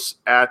call us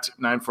at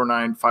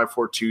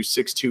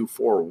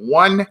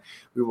 949-542-6241.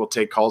 We will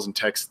take calls and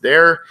texts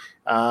there.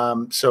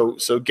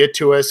 So get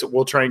to us.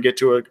 We'll try and get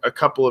to a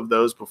couple of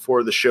those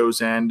before the show's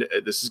end.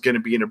 This is going to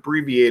be an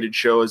abbreviated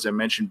show, as I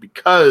mentioned,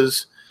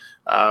 because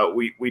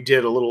we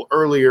did a little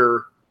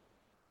earlier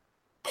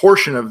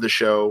portion of the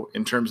show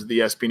in terms of the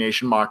SB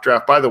Nation mock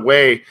draft. By the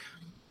way,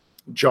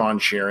 John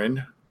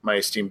Sheeran, my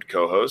esteemed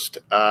co-host,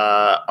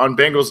 on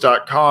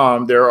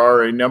Bengals.com, there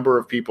are a number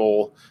of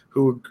people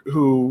who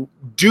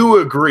do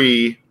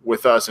agree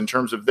with us in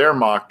terms of their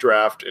mock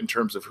draft, in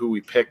terms of who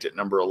we picked at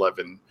number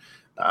 11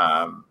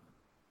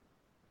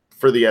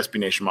 for the SB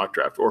Nation mock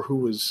draft, or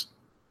who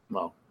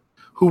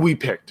we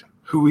picked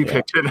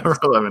at number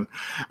 11.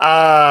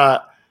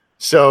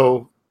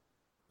 So,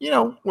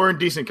 we're in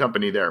decent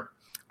company there.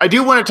 I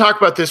do want to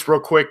talk about this real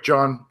quick,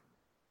 John.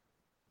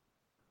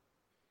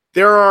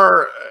 There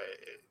were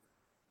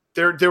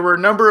a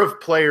number of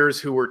players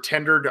who were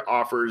tendered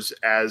offers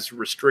as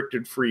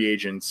restricted free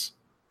agents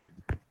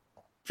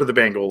for the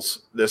Bengals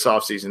this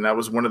offseason. That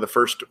was one of the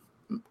first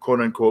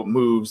quote-unquote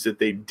moves that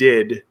they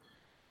did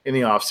in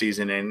the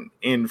offseason and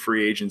in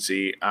free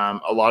agency.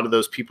 A lot of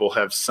those people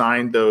have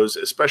signed those,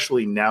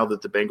 especially now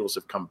that the Bengals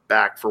have come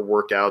back for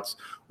workouts,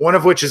 one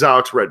of which is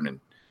Alex Redmond.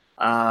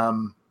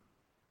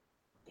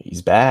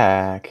 He's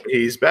back.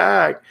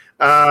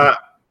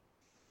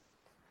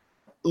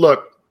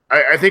 Look,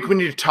 I think we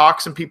need to talk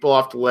some people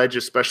off the ledge,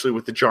 especially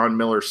with the John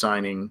Miller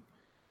signing.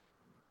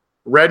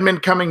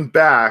 Redmond coming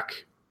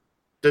back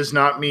does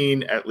not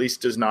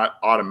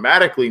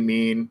automatically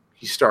mean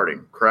he's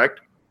starting,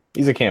 correct?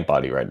 He's a camp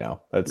body right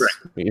now. Right.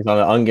 He's on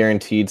an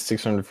unguaranteed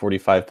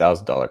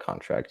 $645,000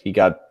 contract. He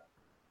got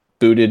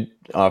booted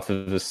off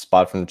of his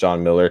spot from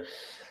John Miller.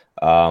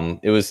 I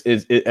just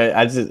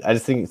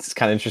think it's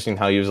kind of interesting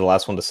how he was the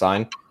last one to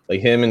sign.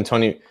 Like him and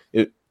Tony,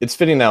 it's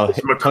fitting now. It's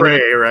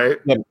McRae, right?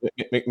 Yeah,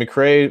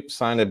 McRae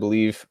signed, I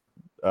believe,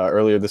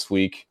 earlier this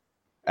week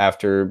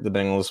after the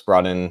Bengals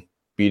brought in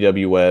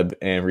B.W. Webb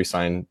and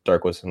re-signed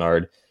Darqueze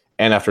Dennard,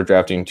 and after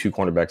drafting 2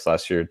 cornerbacks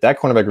last year. That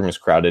cornerback room is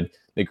crowded.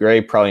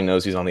 McRae probably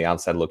knows he's on the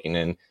outside looking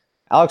in.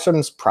 Alex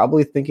Redmond's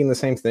probably thinking the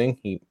same thing.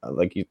 He,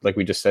 like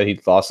we just said, he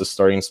lost his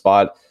starting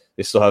spot.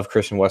 They still have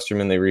Christian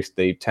Westerman.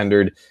 They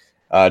tendered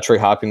Trey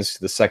Hopkins to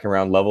the second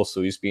round level,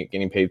 so he's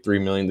getting paid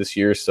 $3 million this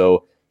year.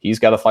 So he's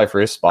got to fight for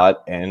his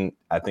spot, and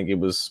I think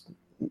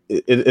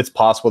it's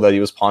possible that he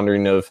was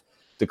pondering of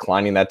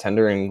declining that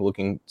tender and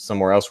looking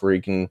somewhere else where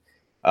he can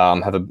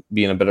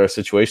be in a better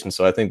situation.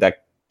 So I think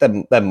that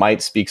that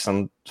might speak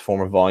some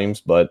form of volumes,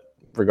 but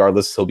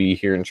regardless, he'll be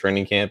here in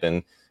training camp,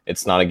 and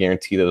it's not a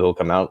guarantee that he'll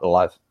come out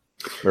alive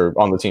or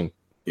on the team.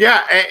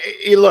 Yeah,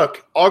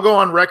 look, I'll go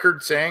on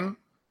record saying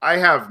I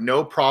have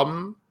no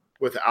problem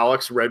with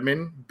Alex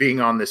Redmond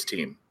being on this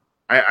team.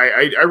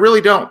 I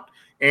really don't.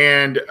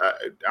 And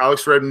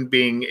Alex Redmond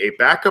being a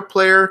backup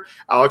player,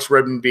 Alex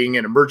Redmond being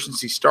an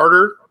emergency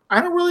starter, I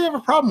don't really have a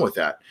problem with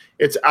that.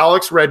 It's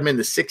Alex Redmond,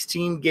 the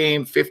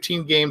 16-game,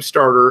 15-game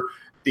starter.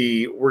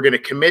 We're going to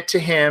commit to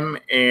him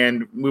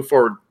and move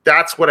forward.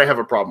 That's what I have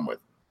a problem with.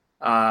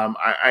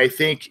 I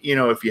think,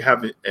 if you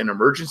have an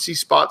emergency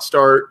spot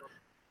start,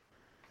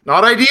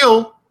 not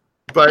ideal,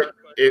 but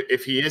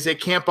if he is a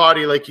camp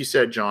body, like you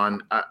said,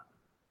 John,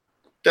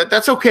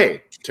 that's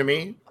okay to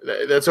me.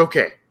 That's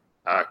okay.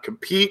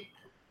 Compete,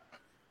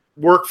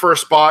 work for a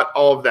spot,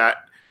 all of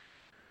that.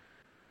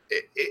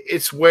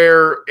 It's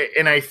where,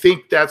 and I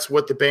think that's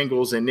what the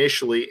Bengals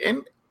initially,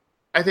 and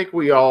I think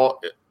we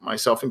all,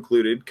 myself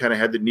included, kind of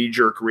had the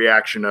knee-jerk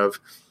reaction of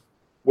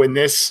when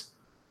this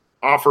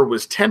offer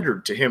was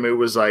tendered to him, it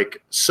was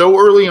like so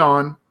early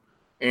on,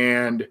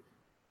 and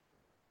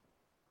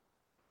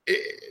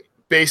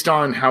based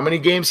on how many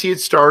games he had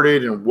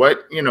started and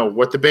what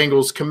the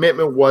Bengals'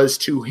 commitment was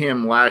to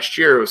him last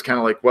year, it was kind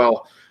of like,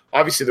 well,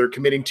 obviously they're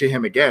committing to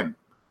him again.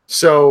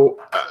 So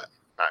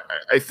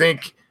I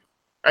think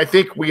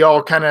we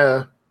all kind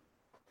of,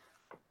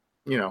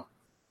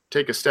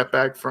 take a step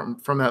back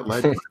from that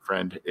ledge, my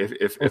friend,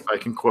 if I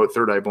can quote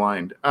Third Eye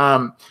Blind.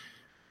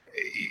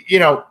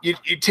 You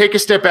take a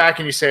step back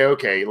and you say,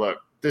 okay,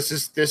 look, this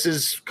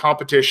is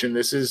competition.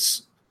 This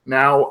is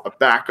now a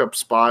backup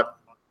spot.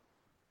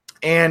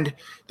 And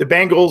the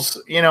Bengals,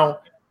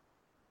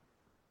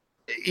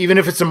 even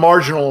if it's a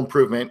marginal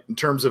improvement in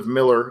terms of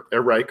Miller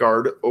at right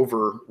guard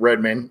over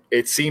Redmond,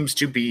 it seems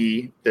to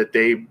be that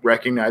they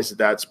recognize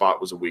that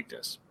spot was a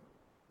weakness.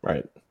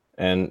 Right.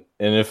 And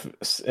if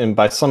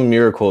by some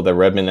miracle that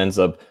Redmond ends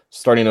up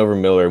starting over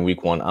Miller in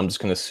week 1, I'm just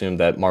going to assume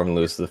that Marvin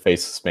Lewis is the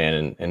face of this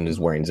man and is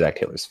wearing Zach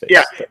Taylor's face.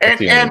 Yeah.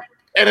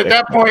 And at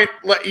that point,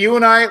 you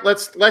and I,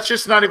 let's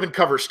just not even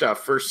cover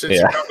stuff for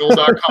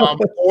CincyJungle.com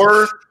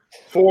or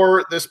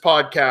for this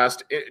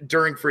podcast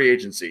during free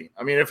agency.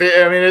 I mean, at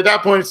that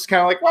point, it's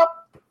kind of like, well.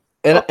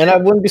 And I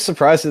wouldn't be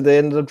surprised if they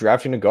ended up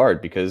drafting a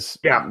guard because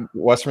yeah,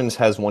 Westerman's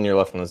has 1 year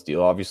left on his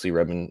deal. Obviously,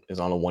 Redmond is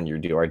on a 1 year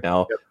deal right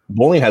now. Yep.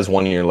 Bowling has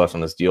 1 year left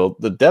on his deal.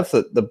 The depth,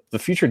 the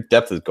future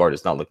depth of guard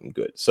is not looking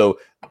good. So,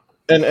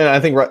 and I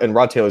think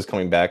Rod Taylor's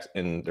coming back,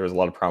 and there was a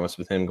lot of promise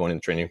with him going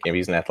into training camp.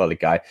 He's an athletic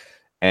guy,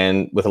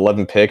 and with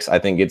 11 picks, I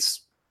think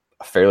it's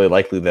fairly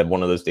likely that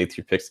one of those day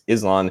 3 picks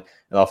is on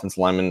an offensive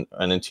lineman,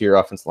 an interior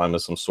offensive lineman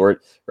of some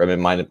sort.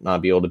 Redmond might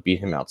not be able to beat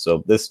him out.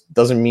 So this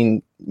doesn't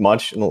mean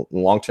much in the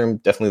long term.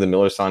 Definitely the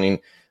Miller signing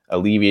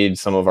alleviated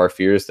some of our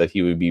fears that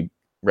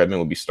Redmond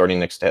would be starting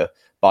next to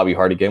Bobby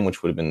Hart again,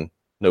 which would have been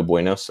no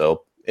bueno.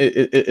 So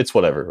it's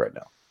whatever right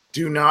now.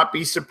 Do not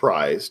be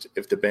surprised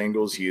if the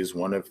Bengals use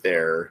one of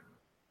their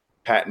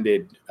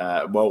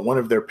one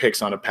of their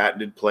picks on a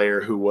patented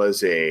player who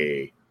was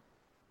a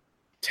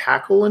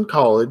tackle in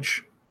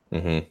college,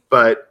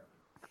 but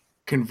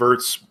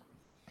converts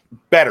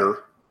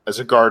better as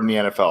a guard in the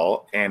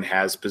NFL and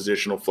has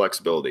positional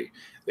flexibility.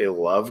 They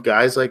love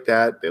guys like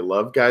that. They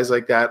love guys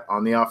like that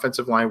on the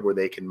offensive line where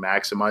they can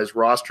maximize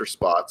roster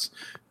spots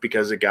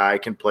because a guy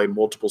can play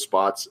multiple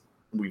spots.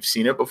 We've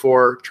seen it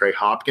before. Trey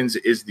Hopkins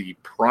is the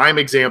prime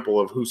example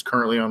of who's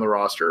currently on the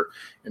roster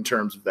in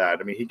terms of that.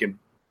 I mean, he can,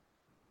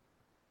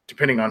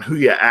 depending on who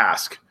you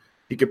ask,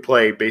 he could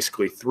play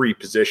basically 3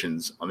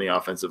 positions on the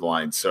offensive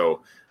line.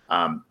 So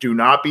do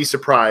not be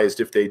surprised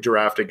if they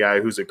draft a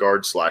guy who's a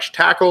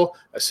guard/tackle,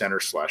 a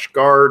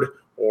center/guard,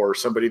 or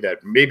somebody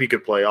that maybe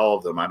could play all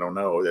of them. I don't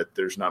know. That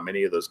there's not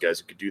many of those guys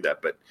who could do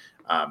that, but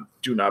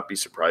do not be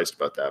surprised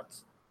about that.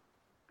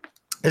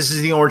 This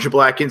is the Orange and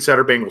Black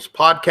Insider Bengals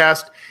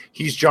podcast.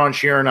 He's John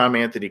Sheeran. I'm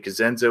Anthony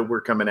Cosenza.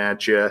 We're coming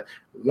at you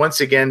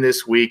once again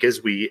this week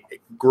as we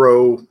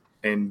grow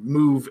and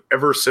move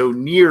ever so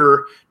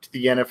near to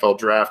the NFL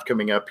draft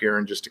coming up here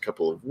in just a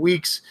couple of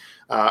weeks.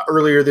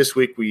 Earlier this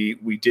week,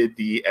 we did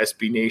the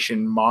SB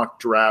Nation mock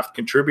draft,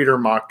 contributor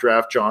mock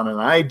draft. John and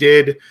I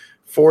did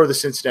for the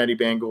Cincinnati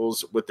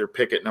Bengals with their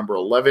pick at number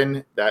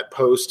 11. That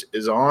post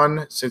is on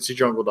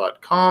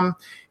CincyJungle.com,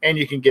 and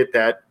you can get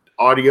that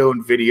audio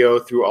and video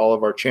through all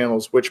of our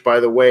channels, which, by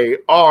the way,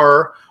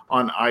 are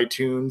on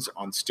iTunes,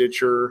 on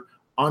Stitcher,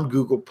 on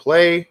Google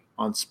Play,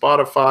 on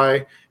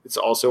Spotify. It's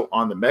also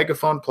on the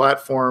Megaphone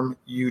platform,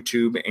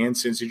 YouTube, and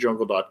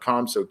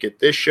CincyJungle.com. So get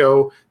this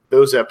show,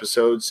 those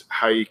episodes,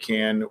 how you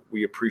can.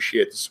 We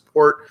appreciate the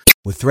support.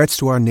 With threats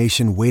to our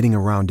nation waiting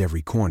around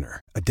every corner,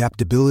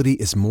 adaptability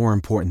is more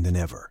important than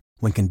ever.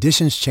 When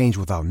conditions change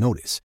without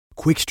notice,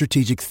 quick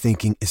strategic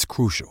thinking is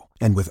crucial.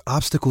 And with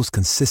obstacles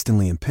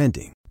consistently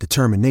impending,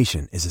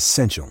 determination is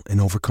essential in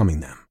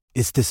overcoming them.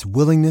 It's this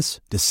willingness,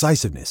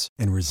 decisiveness,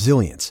 and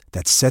resilience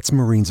that sets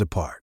Marines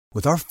apart.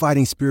 With our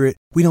fighting spirit,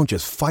 we don't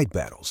just fight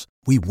battles,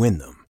 we win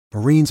them.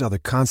 Marines are the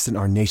constant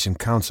our nation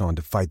counts on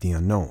to fight the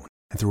unknown.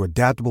 And through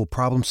adaptable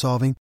problem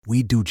solving,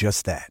 we do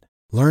just that.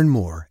 Learn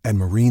more at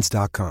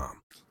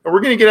marines.com. And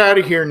we're going to get out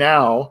of here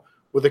now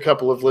with a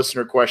couple of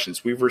listener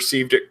questions. We've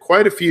received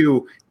quite a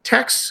few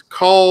texts,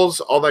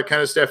 calls, all that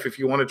kind of stuff. If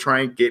you want to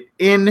try and get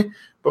in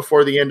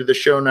before the end of the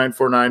show,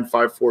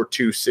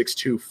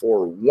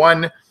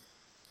 949-542-6241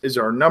 is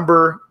our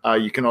number.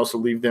 You can also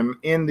leave them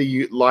in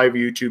the live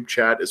YouTube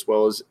chat as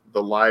well as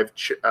the live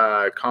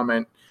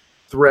comment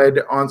thread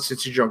on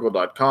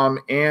cincyjungle.com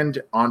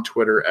and on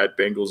Twitter at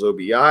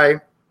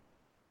BengalsOBI.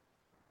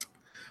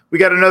 We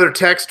got another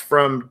text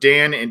from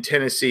Dan in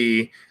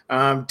Tennessee.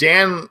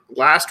 Dan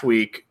last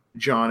week,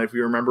 John, if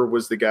you remember,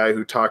 was the guy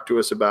who talked to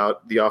us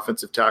about the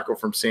offensive tackle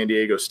from San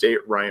Diego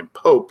State, Ryan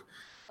Pope.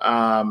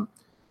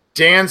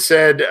 Dan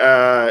said,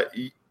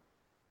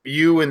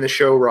 you in the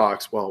show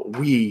rocks. Well,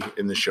 we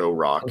in the show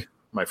rock,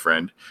 my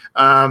friend.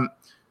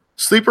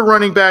 Sleeper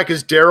running back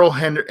is Darrell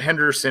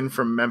Henderson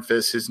from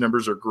Memphis. His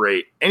numbers are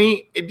great.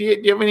 Do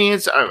you have any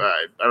insight?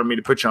 I don't mean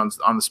to put you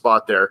on the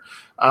spot there.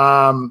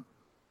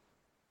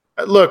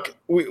 Look,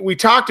 we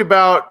talked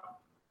about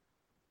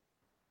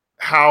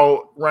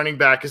how running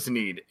back is a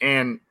need,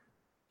 and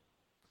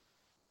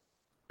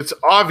it's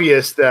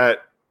obvious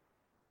that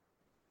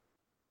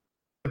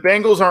the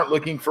Bengals aren't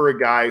looking for a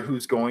guy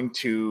who's going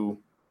to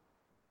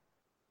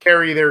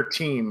carry their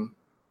team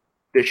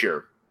this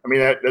year. I mean,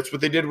 that's what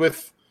they did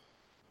with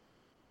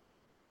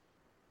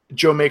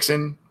Joe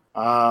Mixon.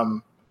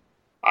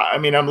 I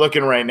mean, I'm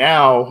looking right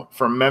now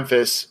from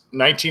Memphis,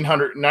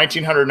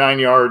 1,909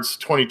 yards,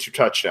 22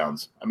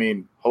 touchdowns. I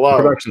mean, hello.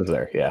 Production's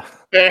there, yeah.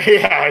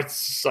 Yeah,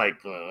 it's like,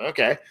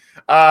 okay.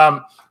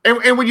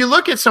 And when you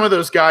look at some of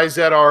those guys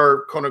that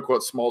are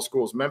quote-unquote small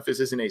schools, Memphis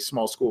isn't a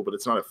small school, but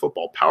it's not a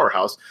football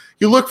powerhouse.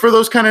 You look for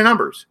those kind of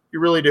numbers. You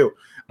really do.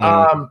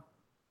 Mm-hmm.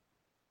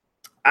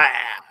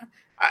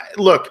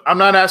 Look, I'm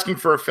not asking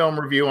for a film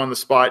review on the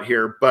spot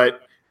here,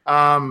 but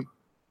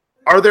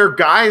are there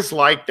guys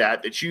like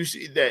that you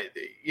see that,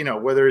 you know,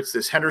 whether it's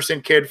this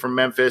Henderson kid from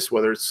Memphis,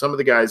 whether it's some of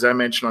the guys I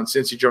mentioned on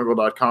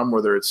cincyjungle.com,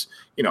 whether it's,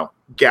 you know,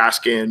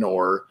 Gaskin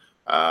or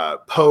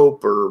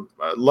Pope or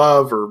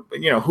Love or,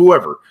 you know,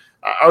 whoever,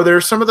 are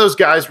there some of those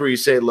guys where you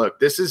say,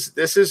 look, this is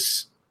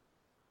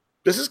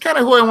kind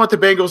of who I want the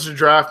Bengals to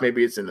draft.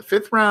 Maybe it's in the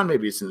 5th round,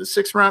 maybe it's in the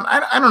 6th round.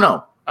 I don't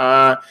know.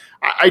 I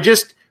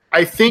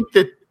think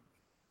that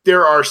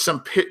there are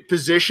some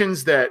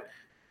positions that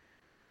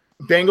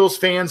Bengals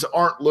fans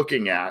aren't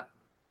looking at,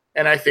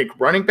 and I think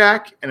running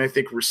back and I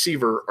think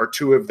receiver are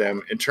two of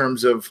them in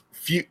terms of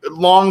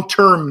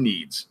long-term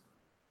needs.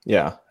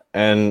 Yeah,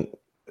 and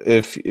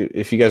if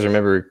you guys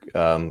remember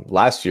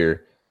last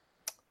year,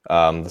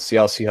 the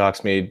Seattle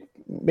Seahawks made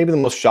maybe the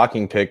most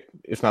shocking pick,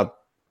 if not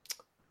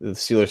the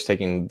Steelers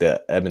taking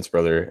the Evans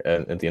brother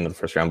at the end of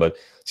the 1st round, but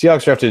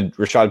Seahawks drafted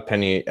Rashad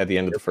Penny at the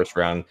end of the 1st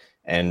round,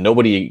 and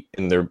nobody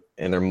in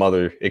their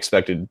mother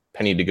expected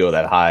Penny to go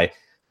that high.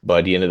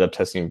 But he ended up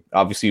testing.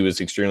 Obviously, he was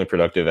extremely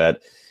productive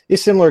at a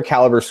similar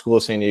caliber school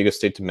of San Diego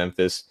State to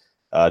Memphis,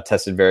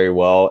 tested very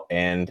well,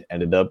 and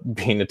ended up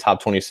being a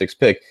top 26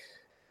 pick.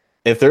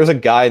 If there's a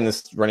guy in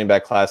this running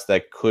back class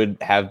that could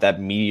have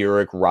that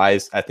meteoric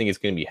rise, I think it's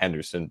going to be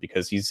Henderson,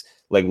 because he's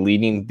like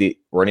leading the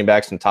running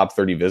backs in top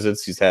 30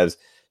 visits. He has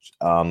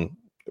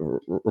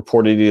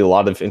reportedly a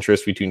lot of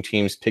interest between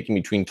teams picking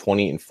between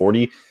 20 and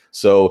 40.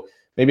 So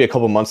maybe a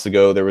couple months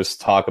ago, there was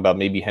talk about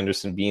maybe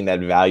Henderson being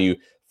that value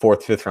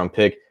 4th, 5th round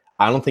pick.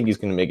 I don't think he's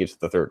going to make it to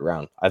the 3rd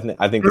round. I think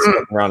the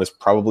 2nd round is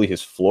probably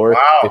his floor.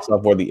 Wow. It's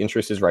not where the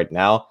interest is right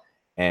now.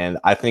 And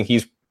I think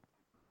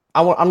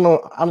I'm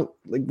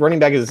like, running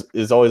back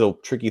is always a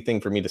tricky thing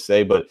for me to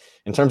say, but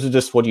in terms of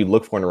just what you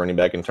look for in a running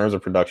back, in terms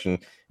of production,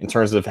 in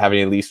terms of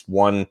having at least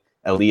one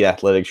elite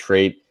athletic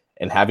trait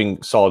and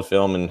having solid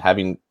film and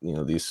having, you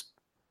know, these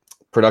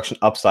production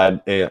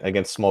upside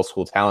against small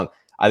school talent,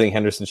 I think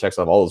Henderson checks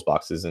off all those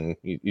boxes, and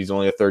he's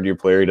only a 3rd-year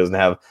player. He doesn't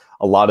have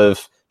a lot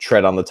of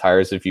tread on the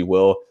tires, if you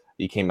will.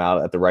 He came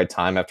out at the right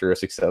time after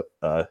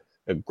a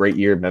great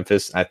year at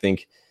Memphis. I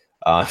think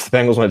if the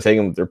Bengals want to take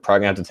him, they're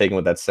probably going to have to take him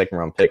with that 2nd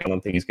round pick. I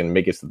don't think he's going to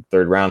make it to the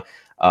 3rd round.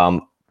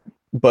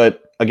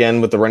 But again,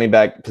 with the running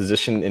back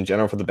position in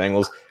general for the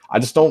Bengals, I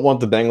just don't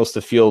want the Bengals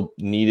to feel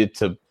needed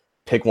to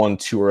pick one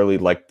too early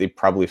like they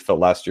probably felt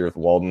last year with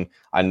Walden.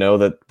 I know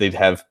that they'd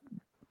have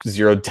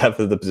zero depth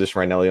of the position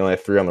right now. They only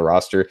have 3 on the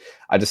roster.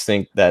 I just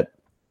think that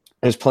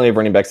there's plenty of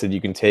running backs that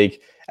you can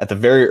take at the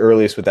very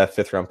earliest with that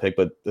 5th round pick,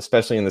 but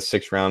especially in the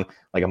 6th round,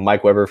 like a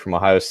Mike Weber from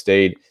Ohio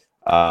State,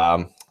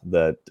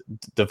 the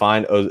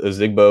Divine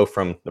Ozigbo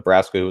from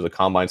Nebraska, who was a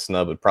combine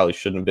snub, but probably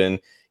shouldn't have been.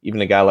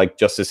 Even a guy like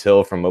Justice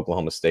Hill from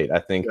Oklahoma State. I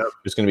think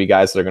there's going to be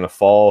guys that are going to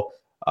fall,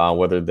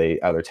 whether they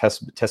either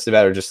tested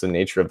out or just the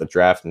nature of the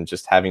draft and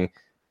just having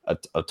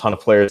a ton of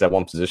players at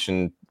one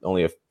position,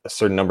 only a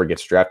certain number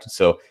gets drafted.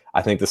 So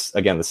I think this,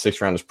 again, the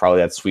 6th round is probably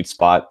that sweet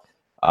spot.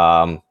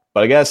 But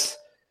I guess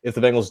if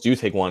the Bengals do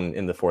take one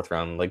in the 4th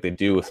round, like they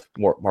do with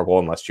Mark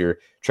Walden last year,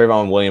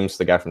 Trayvon Williams,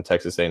 the guy from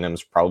Texas A&M,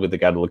 is probably the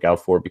guy to look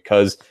out for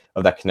because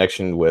of that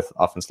connection with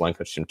offensive line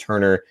coach Jim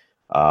Turner.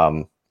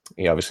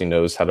 He obviously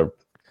knows how to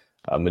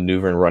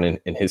maneuver and run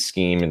in his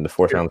scheme. In the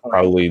 4th round,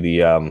 probably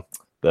the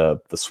the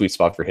sweet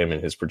spot for him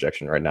and his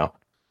projection right now.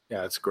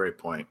 Yeah, that's a great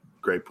point.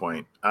 Great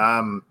point.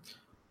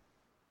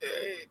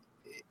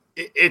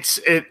 It's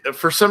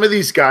for some of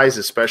these guys,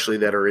 especially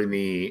that are in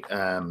the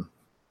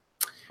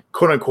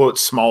quote unquote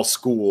small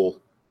school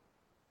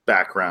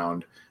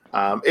background.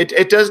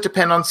 It does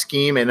depend on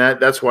scheme, and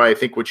that's why I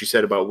think what you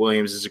said about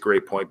Williams is a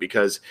great point,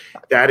 because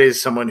that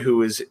is someone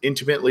who is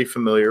intimately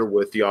familiar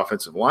with the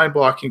offensive line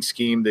blocking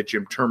scheme that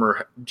Jim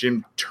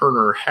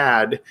Turner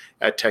had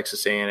at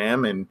Texas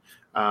A&M, and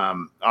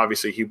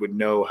obviously he would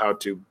know how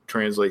to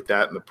translate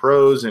that in the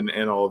pros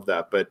and all of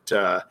that. But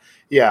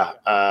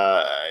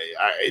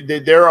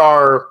there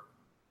are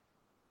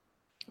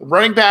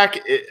running back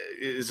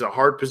is a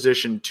hard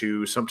position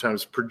to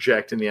sometimes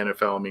project in the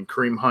NFL. I mean,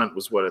 Kareem Hunt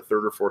was a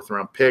third or fourth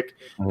round pick.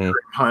 Mm-hmm.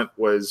 Kareem Hunt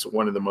was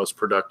one of the most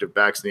productive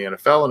backs in the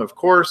NFL. And of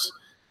course,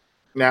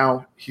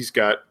 now he's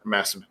got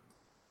massive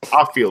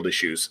off-field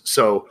issues.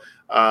 So,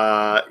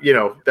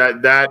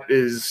 that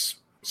is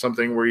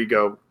something where you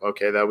go,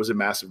 okay, that was a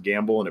massive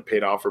gamble and it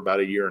paid off for about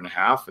a year and a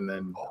half, and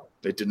then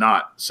it did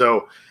not.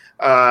 So,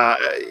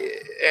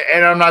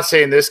 and I'm not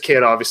saying this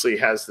kid obviously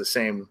has the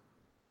same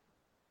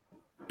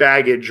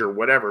baggage or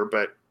whatever,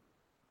 but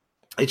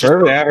it's just. I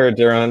heard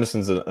Darren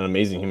Anderson's an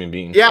amazing human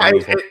being. Yeah,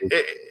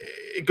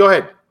 go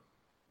ahead.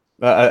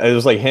 It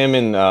was like him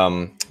and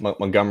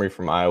Montgomery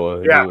from Iowa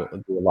who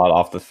do a lot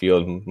off the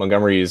field.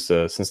 Montgomery is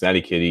a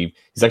Cincinnati kid.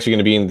 He's actually going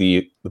to be in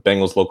the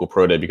Bengals local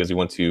pro day because he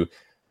went to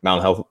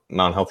Mount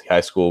Healthy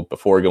High School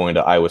before going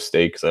to Iowa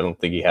State, because I don't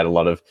think he had a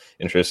lot of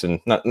interest in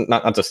not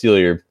to steal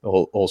your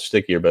whole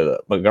shtick here,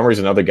 but Montgomery's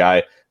another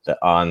guy that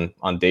on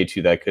day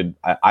two that could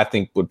I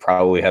think would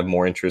probably have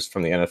more interest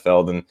from the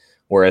NFL than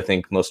where I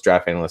think most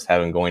draft analysts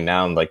have him going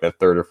down like that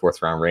third or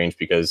fourth round range,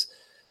 because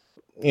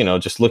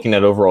just looking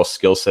at overall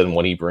skill set and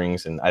what he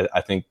brings, and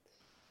I think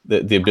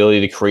the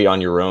ability to create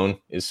on your own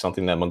is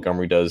something that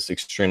Montgomery does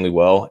extremely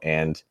well.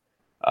 And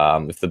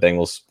if the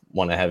Bengals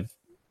want to have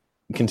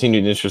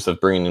continued interest of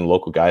bringing in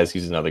local guys,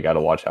 he's another guy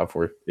to watch out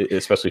for,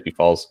 especially if he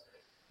falls.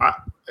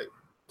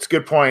 It's a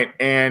good point.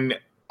 And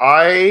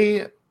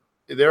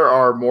there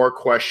are more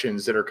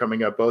questions that are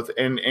coming up both.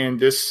 And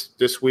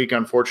this week,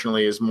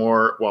 unfortunately, is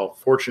more, well,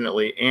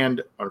 fortunately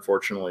and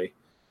unfortunately,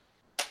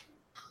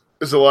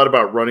 there's a lot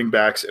about running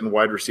backs and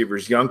wide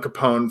receivers. Young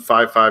Capone,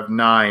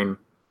 559,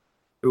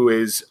 who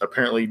is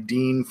apparently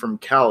Dean from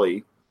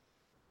Cali.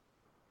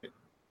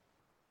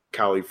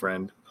 Cali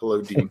friend.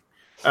 Hello, Dean.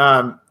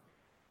 And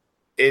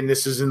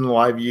this is in the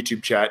live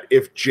YouTube chat.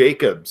 If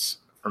Jacobs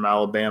from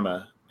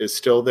Alabama is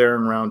still there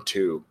in round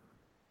 2,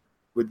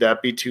 would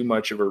that be too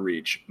much of a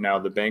reach? Now,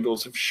 the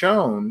Bengals have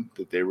shown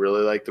that they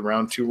really like the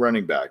round 2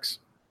 running backs.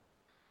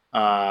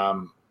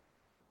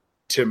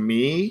 To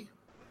me,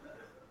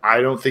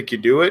 I don't think you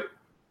do it,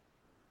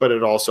 but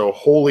it also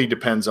wholly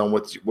depends on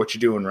what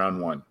you do in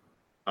round 1.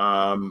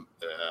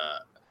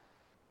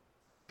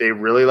 They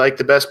really like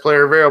the best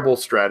player available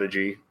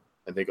strategy.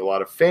 I think a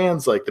lot of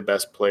fans like the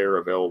best player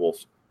available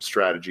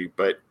strategy,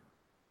 but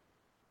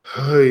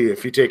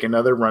if you take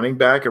another running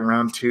back in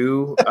round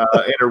 2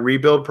 in a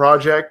rebuild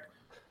project,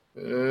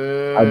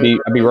 I'd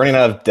be running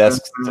out of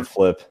desks to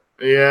flip.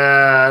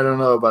 Yeah, I don't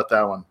know about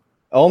that one.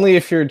 Only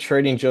if you're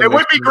trading Joe. It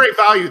would be great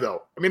value,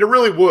 though. I mean, it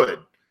really would.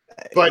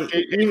 But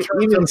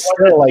even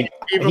still, what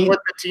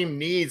the team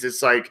needs,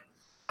 it's like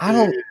I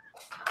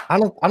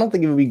don't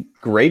think it would be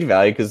great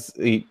value because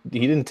he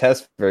didn't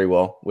test very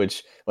well.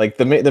 Which, like,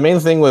 the main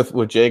thing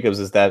with Jacobs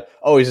is that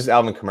he's just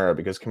Alvin Kamara,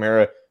 because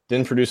Kamara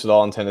didn't produce at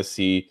all in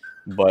Tennessee,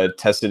 but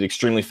tested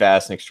extremely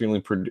fast and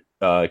extremely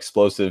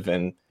explosive,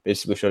 and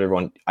basically showed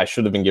everyone I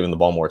should have been given the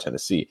ball more at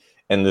Tennessee.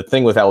 And the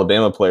thing with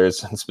Alabama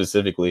players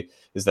specifically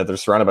is that they're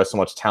surrounded by so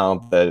much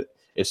talent that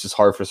it's just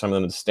hard for some of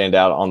them to stand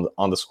out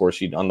on the score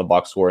sheet, on the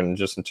box score, and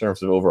just in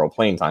terms of overall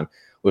playing time.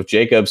 With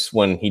Jacobs,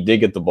 when he did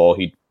get the ball,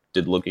 he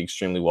did look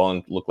extremely well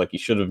and looked like he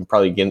should have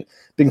probably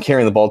been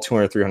carrying the ball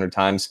 200, 300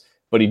 times,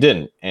 but he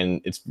didn't.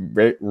 And it's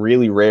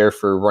really rare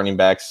for running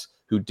backs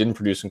who didn't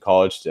produce in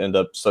college to end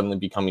up suddenly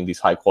becoming these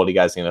high-quality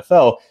guys in the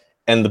NFL.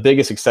 And the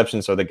biggest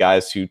exceptions are the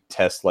guys who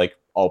test like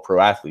all-pro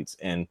athletes.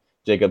 And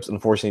Jacobs,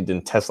 unfortunately,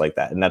 didn't test like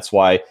that. And that's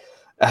why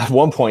at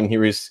one point he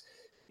was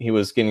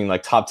getting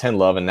like top 10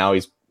 love, and now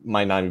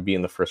might not even be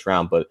in the first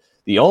round. But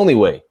the only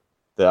way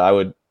that I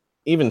would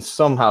even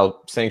somehow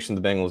sanction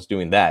the Bengals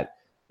doing that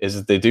is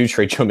that they do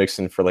trade Joe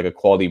Mixon for like a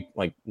quality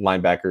like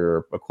linebacker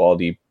or a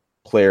quality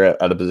player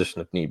at a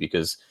position of need,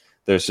 because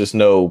there's just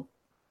no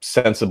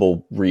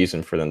sensible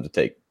reason for them to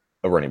take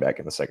a running back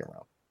in the second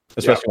round,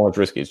 especially when it's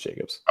risky as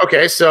Jacobs.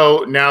 Okay,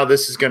 so now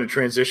this is going to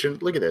transition.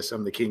 Look at this.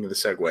 I'm the king of the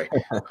segue.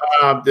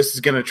 This is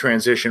going to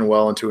transition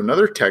well into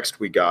another text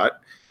we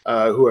got,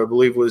 who I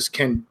believe was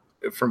Ken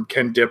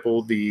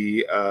Dipple,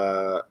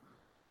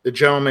 the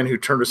gentleman who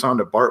turned us on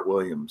to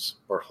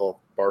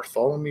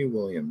Bartholomew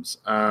Williams.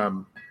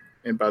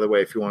 And by the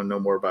way, if you want to know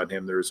more about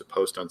him, there is a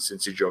post on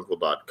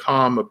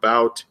cincyjungle.com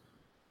about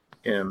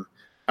him.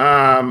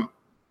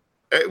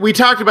 We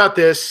talked about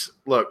this.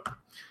 Look,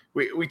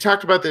 we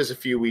talked about this a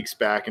few weeks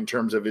back in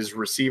terms of, is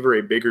receiver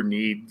a bigger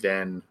need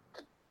than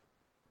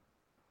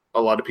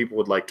a lot of people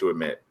would like to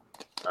admit.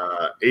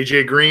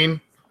 AJ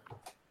Green,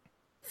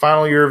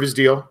 final year of his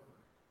deal.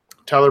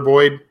 Tyler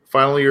Boyd,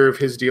 final year of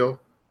his deal.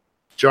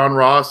 John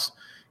Ross,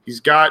 he's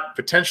got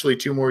potentially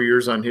 2 more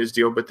years on his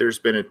deal, but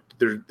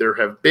there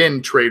have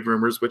been trade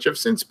rumors, which have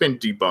since been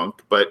debunked,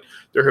 but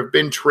there have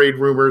been trade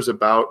rumors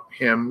about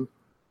him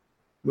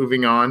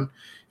moving on.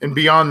 And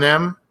beyond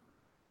them,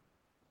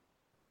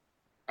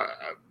 a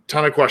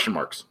ton of question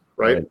marks,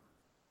 right?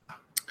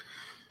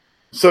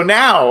 So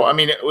now, I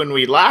mean, when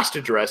we last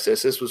addressed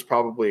this was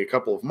probably a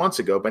couple of months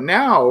ago, but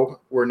now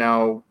we're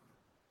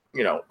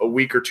a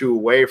week or 2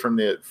 away from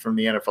the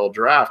NFL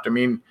draft. I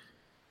mean,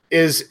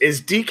 is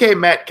DK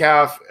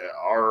Metcalf,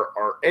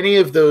 are any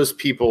of those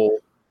people,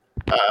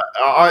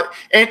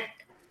 and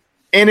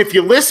if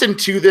you listen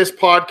to this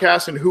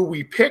podcast and who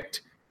we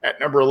picked at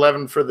number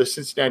 11 for the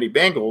Cincinnati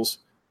Bengals,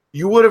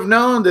 you would have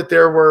known that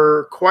there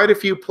were quite a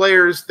few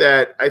players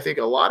that I think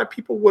a lot of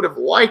people would have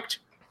liked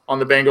on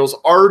the Bengals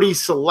already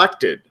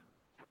selected.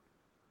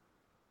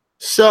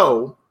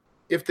 So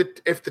if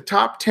the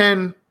top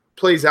 10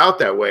 plays out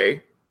that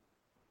way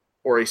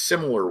or a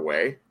similar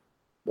way,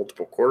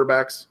 multiple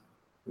quarterbacks,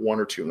 1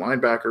 or 2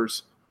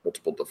 linebackers,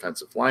 multiple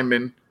defensive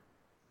linemen,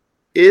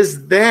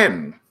 is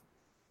then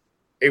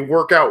a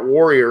workout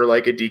warrior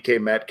like a DK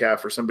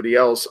Metcalf or somebody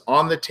else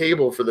on the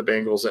table for the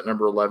Bengals at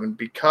number 11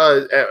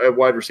 because at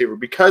wide receiver,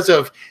 because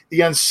of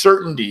the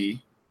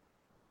uncertainty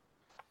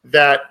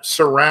that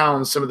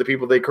surrounds some of the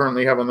people they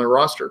currently have on their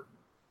roster?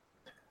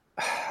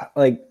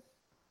 Like,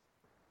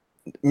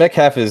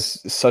 Metcalf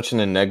is such an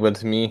enigma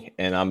to me,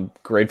 and I'm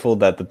grateful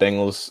that the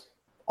Bengals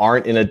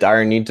aren't in a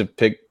dire need to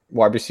pick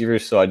wide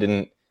receivers, so I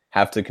didn't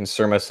have to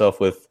concern myself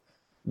with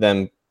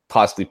them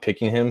possibly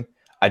picking him.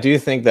 I do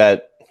think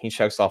that he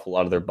checks off a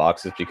lot of their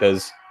boxes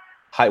because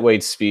height,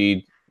 weight,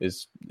 speed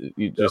is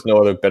there's no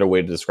other better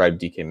way to describe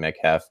DK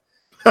Metcalf.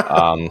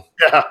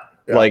 Yeah.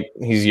 Like,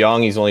 he's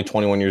young, he's only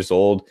 21 years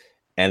old,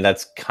 and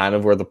that's kind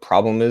of where the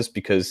problem is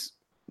because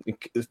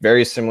it's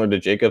very similar to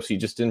Jacobs. He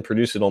just didn't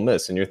produce at Ole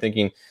Miss, and you're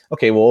thinking,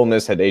 okay, well, Ole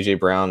Miss had AJ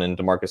Brown and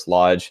DeMarcus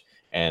Lodge,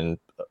 and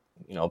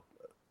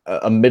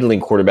a middling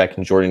quarterback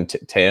in Jordan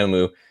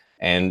Ta'amu,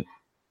 and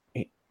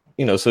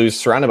so he's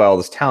surrounded by all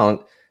this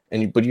talent.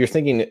 But you're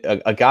thinking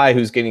a guy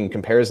who's getting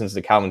comparisons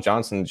to Calvin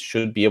Johnson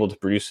should be able to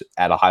produce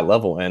at a high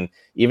level. And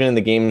even in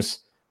the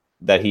games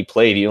that he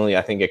played, he only,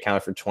 I think,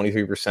 accounted for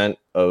 23%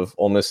 of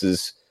Ole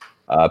Miss's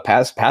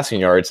passing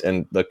yards.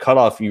 And the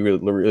cutoff you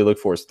really look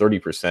for is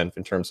 30%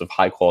 in terms of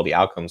high quality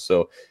outcomes.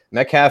 So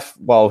Metcalf,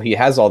 while he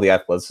has all the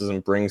athleticism,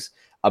 brings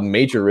a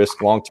major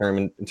risk long term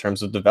in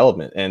terms of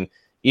development. And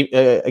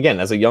again,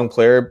 as a young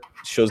player,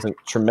 shows a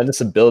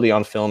tremendous ability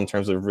on film in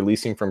terms of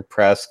releasing from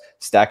press,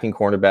 stacking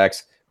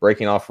cornerbacks,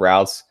 breaking off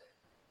routes.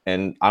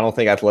 And I don't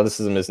think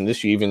athleticism is an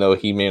issue, even though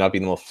he may not be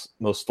the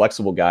most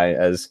flexible guy,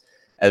 as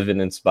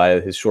evidenced by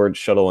his short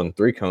shuttle and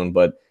 3-cone.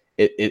 But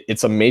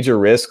it's a major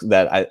risk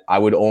that I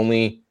would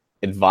only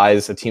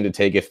advise a team to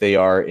take if they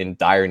are in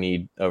dire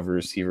need of a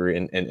receiver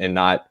and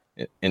not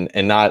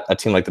a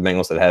team like the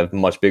Bengals that have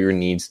much bigger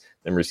needs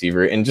than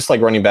receiver. And just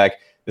like running back,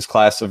 this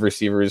class of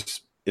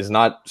receivers is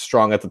not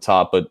strong at the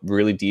top, but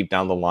really deep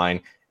down the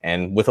line.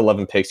 And with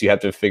 11 picks, you have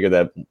to figure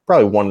that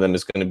probably one of them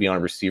is going to be on a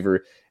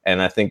receiver. And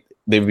I think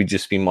they would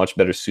just be much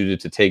better suited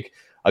to take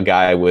a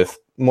guy with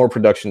more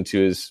production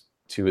to his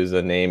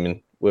name and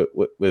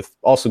with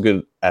also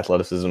good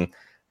athleticism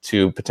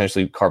to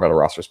potentially carve out a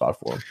roster spot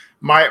for him.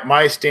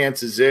 My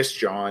stance is this,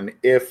 John.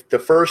 If the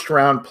first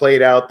round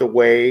played out the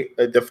way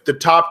the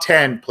top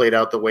 10 played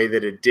out the way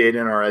that it did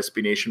in our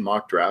SB Nation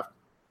mock draft,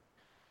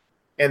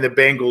 and the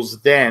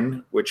Bengals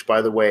then, which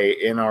by the way,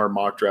 in our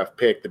mock draft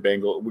pick, the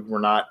Bengals, we were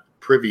not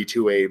privy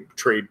to a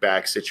trade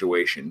back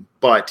situation.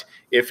 But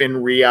if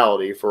in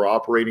reality, if we're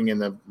operating in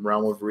the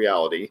realm of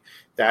reality,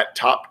 that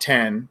top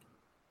 10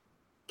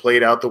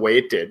 played out the way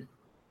it did,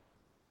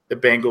 the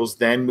Bengals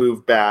then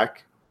moved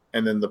back,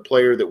 and then the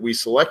player that we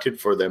selected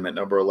for them at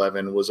number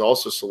 11 was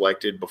also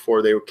selected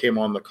before they came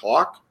on the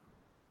clock.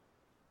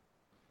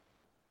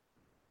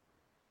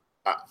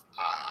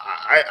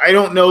 I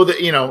don't know that,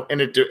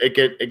 and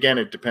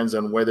it depends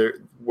on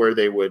where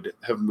they would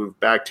have moved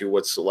back to,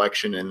 what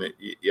selection, and that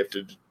you have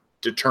to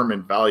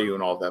determine value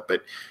and all that.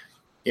 But,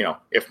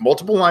 if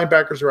multiple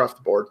linebackers are off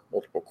the board,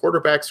 multiple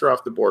quarterbacks are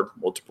off the board,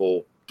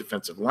 multiple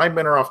defensive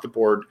linemen are off the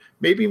board,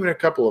 maybe even a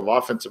couple of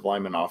offensive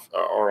linemen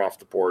are off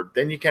the board,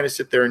 then you kind of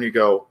sit there and you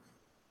go,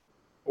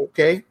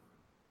 okay,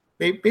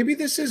 maybe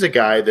this is a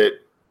guy that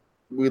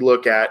we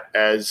look at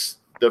as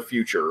the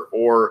future.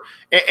 Or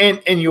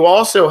and you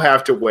also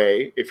have to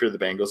weigh, if you're the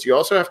Bengals, you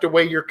also have to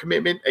weigh your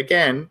commitment.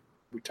 Again,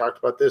 we talked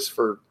about this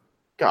for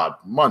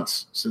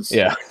months since.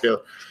 Yeah.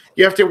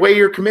 You have to weigh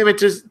your commitment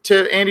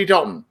to Andy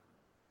Dalton.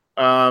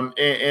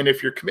 And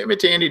if your commitment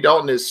to Andy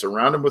Dalton is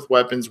surround him with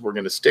weapons, we're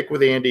going to stick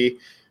with Andy,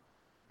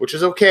 which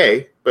is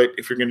okay. But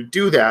if you're going to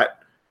do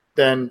that,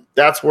 then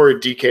that's where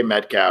DK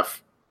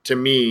Metcalf, to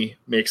me,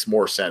 makes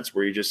more sense.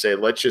 Where you just say,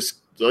 let's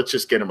just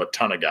get him a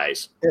ton of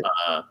guys.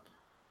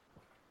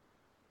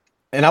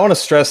 And I want to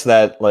stress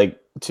that, like,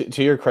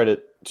 to your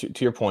credit, to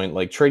your point,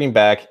 like, trading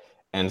back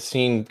and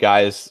seeing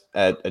guys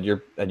at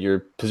your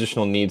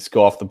positional needs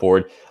go off the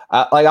board.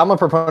 I'm a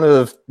proponent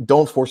of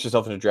don't force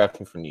yourself into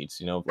drafting for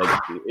needs.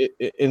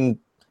 In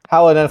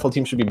how an NFL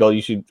team should be built,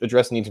 you should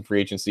address needs in free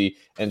agency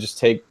and just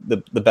take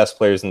the best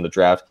players in the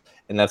draft,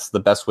 and that's the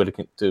best way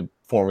to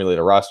formulate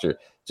a roster.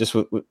 Just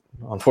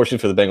unfortunately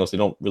for the Bengals, they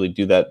don't really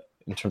do that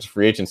in terms of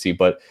free agency.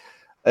 But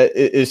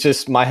it's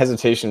just my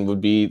hesitation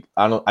would be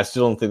I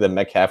still don't think that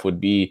Metcalf would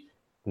be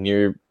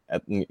near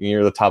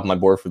the top of my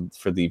board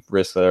for the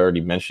risks that I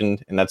already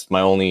mentioned, and that's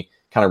my only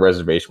kind of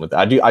reservation with that.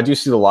 I do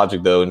see the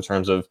logic though in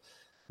terms of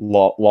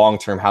long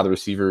term how the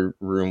receiver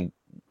room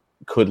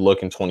could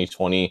look in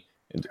 2020,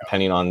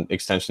 depending on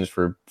extensions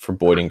for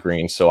Boyd and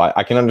Green. So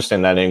I can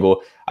understand that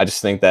angle. I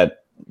just think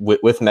that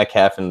with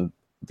Metcalf and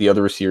the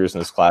other receivers in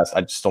this class,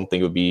 I just don't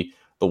think it would be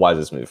the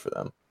wisest move for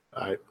them.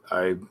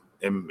 I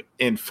am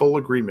in full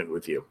agreement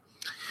with you.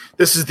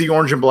 This is the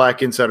Orange and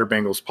Black Insider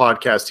Bengals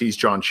podcast. He's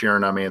John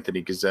Sheeran. I'm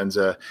Anthony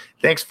Cosenza.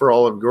 Thanks for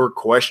all of your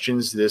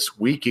questions this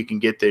week. You can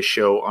get this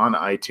show on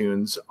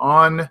iTunes,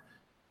 on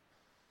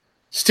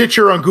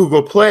Stitcher, on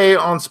Google Play,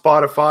 on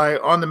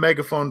Spotify, on the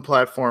Megaphone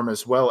platform,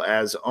 as well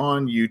as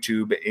on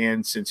YouTube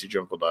and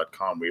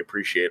CincyJungle.com. We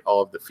appreciate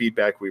all of the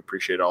feedback. We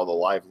appreciate all the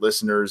live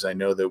listeners. I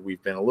know that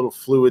we've been a little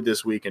fluid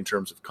this week in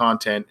terms of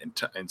content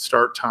and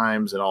start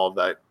times and all of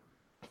that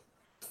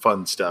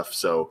fun stuff.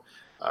 So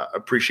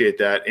appreciate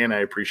that, and I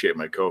appreciate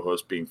my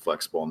co-host being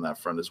flexible on that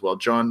front as well.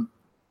 John,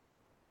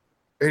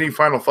 any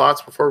final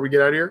thoughts before we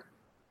get out of here?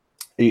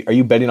 Are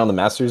you betting on the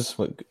Masters?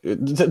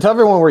 Tell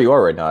everyone where you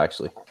are right now,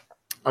 actually.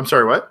 I'm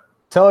sorry, what?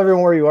 Tell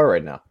everyone where you are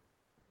right now.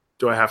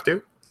 Do I have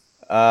to?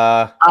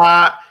 I'm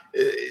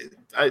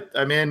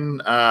in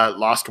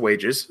Lost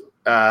Wages.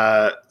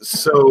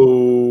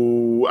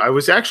 So I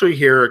was actually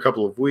here a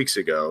couple of weeks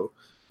ago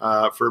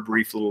for a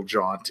brief little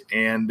jaunt,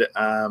 and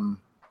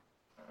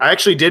I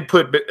actually did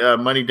put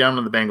money down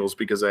on the Bengals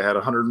because I had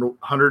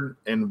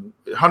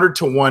 100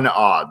 to 1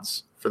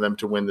 odds for them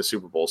to win the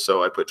Super Bowl.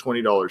 So I put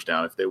 $20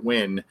 down. If they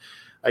win,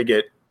 I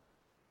get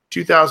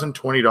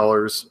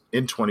 $2,020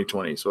 in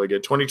 2020. So I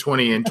get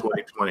 2020 in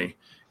 2020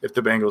 if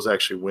the Bengals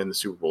actually win the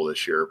Super Bowl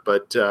this year.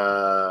 But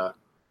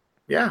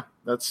yeah,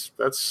 that's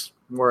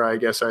where I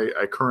guess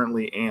I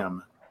currently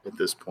am at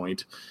this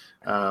point.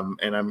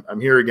 And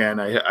I'm here again.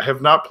 I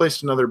have not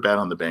placed another bet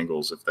on the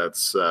Bengals. If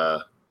that's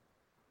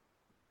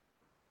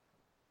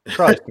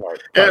probably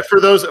smart. For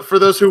those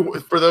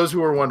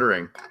who are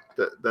wondering,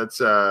 that's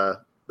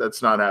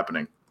not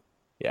happening.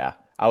 Yeah,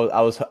 I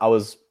was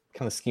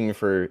kind of scheming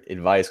for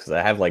advice because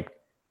I have like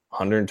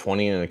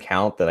 120 in an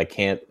account that I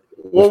can't.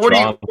 Well, what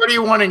are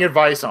you wanting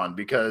advice on?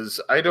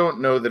 Because I don't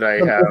know that I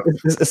have.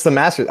 It's the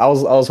Masters. I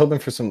was hoping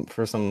for some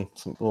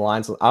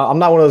lines. I'm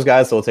not one of those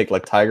guys that will take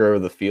like Tiger over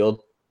the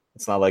field.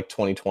 It's not like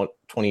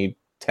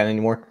 2010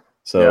 anymore.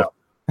 So,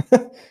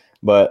 yeah.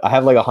 But I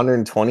have like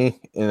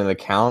 120 in an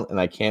account and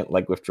I can't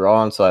like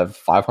withdraw until I have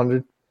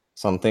 500.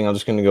 So I'm thinking I'm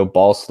just going to go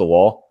balls to the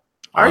wall.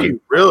 Are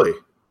you really?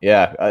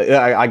 Yeah,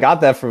 I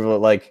got that from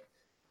like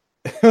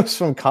it was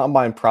from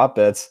Combine prop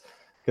bets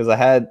because I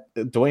had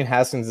Dwayne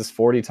Haskins'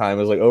 40 time.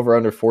 It was like over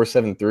under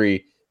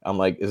 4.73. I'm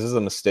like, is this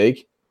a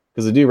mistake?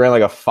 Because the dude ran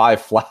like a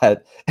 5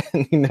 flat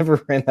and he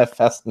never ran that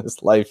fast in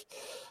his life.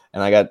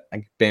 And I got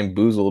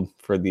bamboozled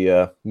for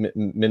the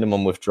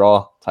minimum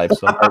withdrawal type.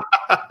 So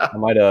I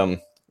might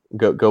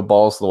go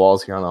balls to the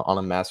walls here on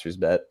a Masters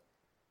bet.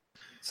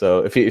 So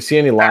if you see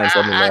any lines,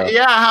 let me know.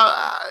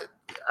 Yeah,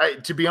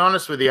 to be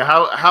honest with you,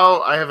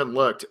 how I haven't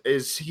looked.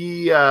 Is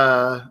he?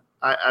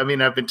 I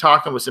mean, I've been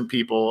talking with some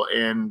people,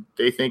 and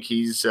they think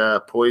he's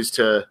poised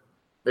to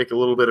make a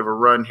little bit of a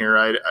run here.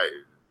 I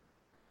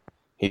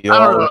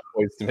don't know.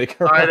 Poised to make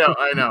a run. I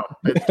know.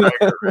 It's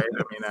Tiger, right?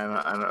 I mean,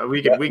 I know.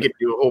 We could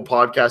do a whole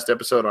podcast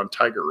episode on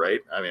Tiger, right?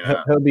 I mean,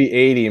 he'll be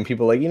 80, and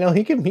people are like,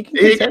 he can do it.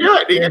 He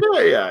can do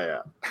it.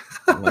 Yeah.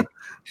 I'm like,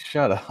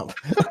 shut up.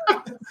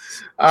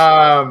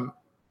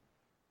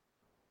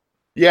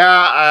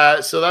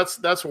 So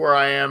that's where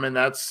I am, and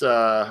that's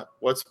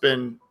what's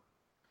been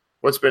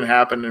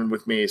happening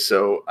with me.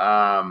 So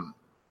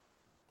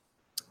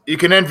you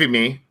can envy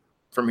me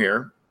from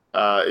here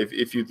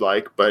if you'd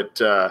like,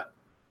 but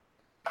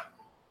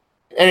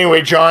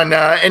anyway, John,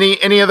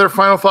 any other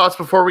final thoughts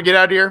before we get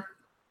out of here?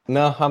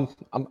 No,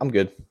 I'm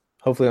good.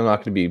 Hopefully I'm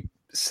not going to be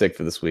sick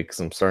for this week because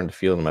I'm starting to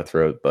feel it in my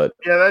throat, but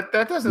yeah,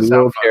 that doesn't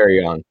sound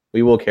fun.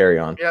 We will carry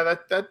on. Yeah,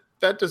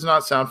 that does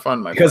not sound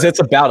fun, because it's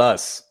about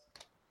us.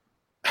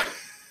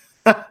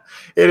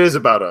 It is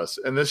about us,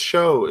 and this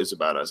show is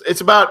about us.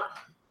 It's about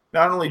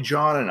not only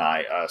John and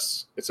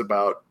us. It's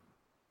about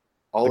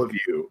all of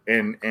you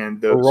and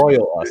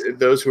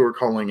those who are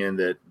calling in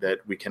that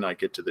we cannot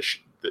get to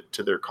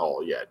to their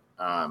call yet,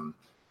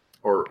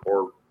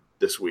 or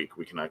this week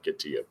we cannot get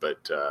to you.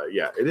 But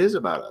yeah, it is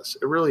about us.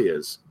 It really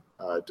is,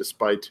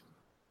 despite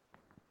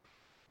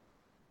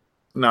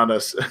not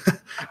us,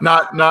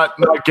 not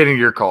getting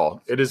your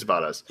call. It is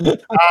about us.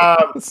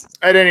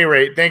 At any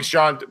rate, thanks,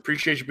 John.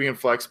 Appreciate you being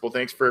flexible.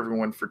 Thanks for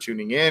everyone for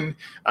tuning in.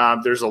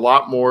 There's a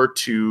lot more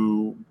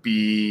to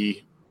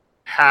be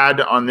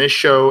had on this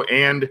show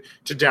and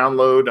to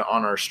download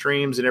on our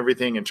streams and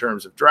everything in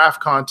terms of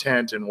draft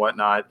content and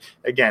whatnot.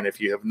 Again, if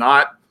you have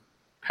not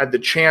had the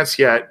chance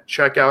yet,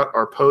 check out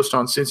our post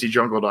on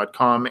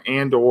cincyjungle.com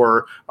and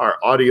or our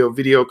audio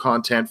video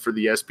content for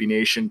the SB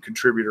Nation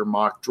contributor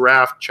mock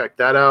draft. Check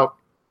that out,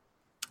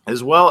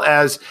 as well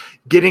as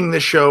getting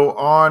the show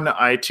on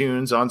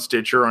iTunes, on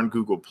Stitcher, on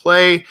Google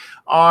Play,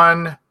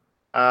 on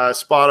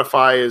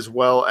Spotify, as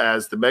well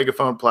as the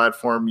Megaphone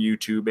platform,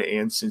 YouTube,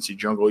 and Cincy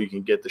Jungle. You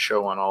can get the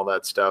show on all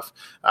that stuff.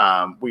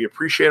 We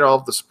appreciate all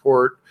of the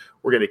support.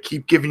 We're going to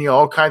keep giving you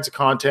all kinds of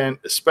content,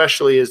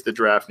 especially as the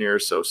draft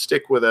nears, so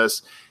stick with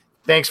us.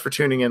 Thanks for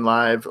tuning in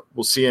live.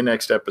 We'll see you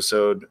next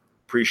episode.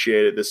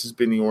 Appreciate it. This has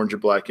been the Orange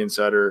and Black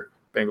Insider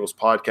Bengals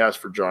podcast.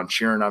 For John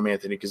Sheeran, I'm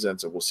Anthony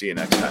Cosenza. We'll see you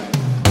next time.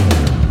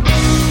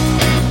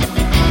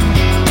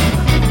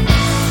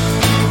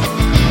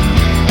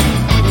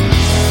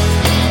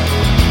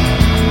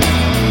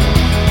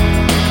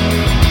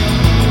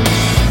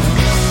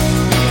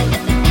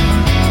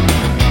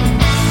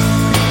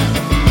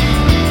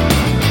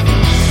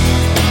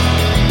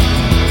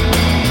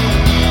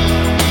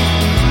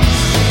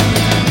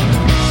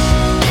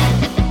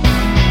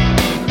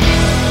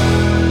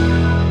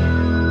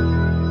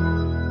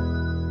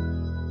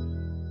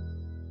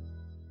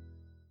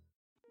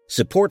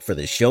 Support for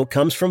this show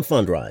comes from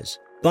Fundrise.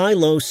 Buy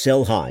low,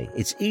 sell high.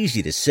 It's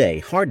easy to say,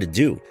 hard to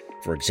do.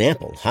 For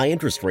example, high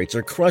interest rates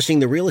are crushing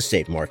the real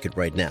estate market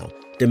right now.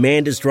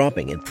 Demand is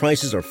dropping and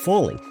prices are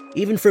falling,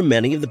 even for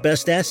many of the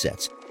best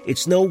assets.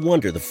 It's no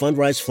wonder the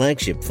Fundrise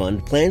Flagship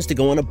Fund plans to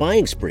go on a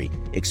buying spree,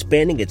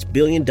 expanding its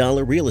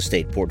billion-dollar real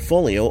estate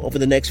portfolio over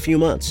the next few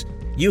months.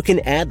 You can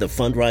add the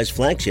Fundrise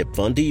Flagship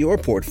Fund to your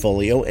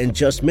portfolio in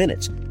just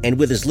minutes, and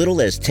with as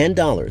little as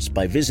 $10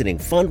 by visiting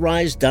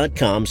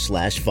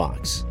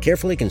fundrise.com/Fox.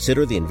 Carefully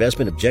consider the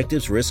investment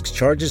objectives, risks,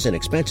 charges, and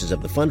expenses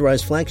of the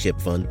Fundrise Flagship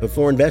Fund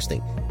before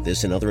investing.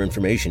 This and other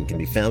information can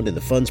be found in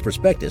the fund's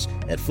prospectus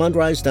at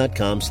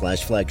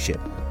fundrise.com/flagship.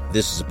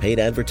 This is a paid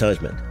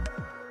advertisement.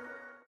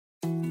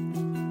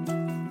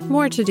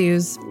 More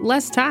to-dos,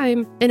 less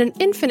time, and an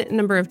infinite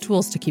number of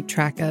tools to keep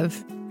track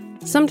of.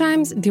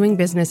 Sometimes doing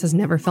business has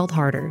never felt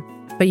harder,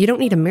 but you don't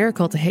need a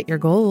miracle to hit your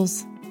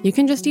goals. You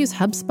can just use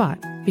HubSpot,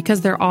 because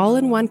their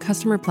all-in-one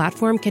customer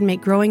platform can make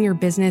growing your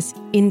business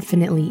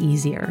infinitely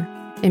easier.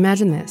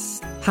 Imagine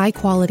this: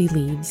 high-quality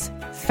leads,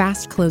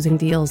 fast closing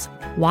deals,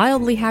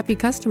 wildly happy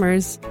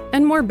customers,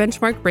 and more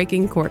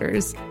benchmark-breaking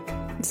quarters.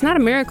 It's not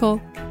a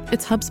miracle,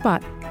 it's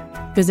HubSpot.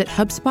 Visit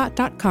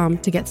HubSpot.com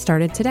to get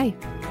started today.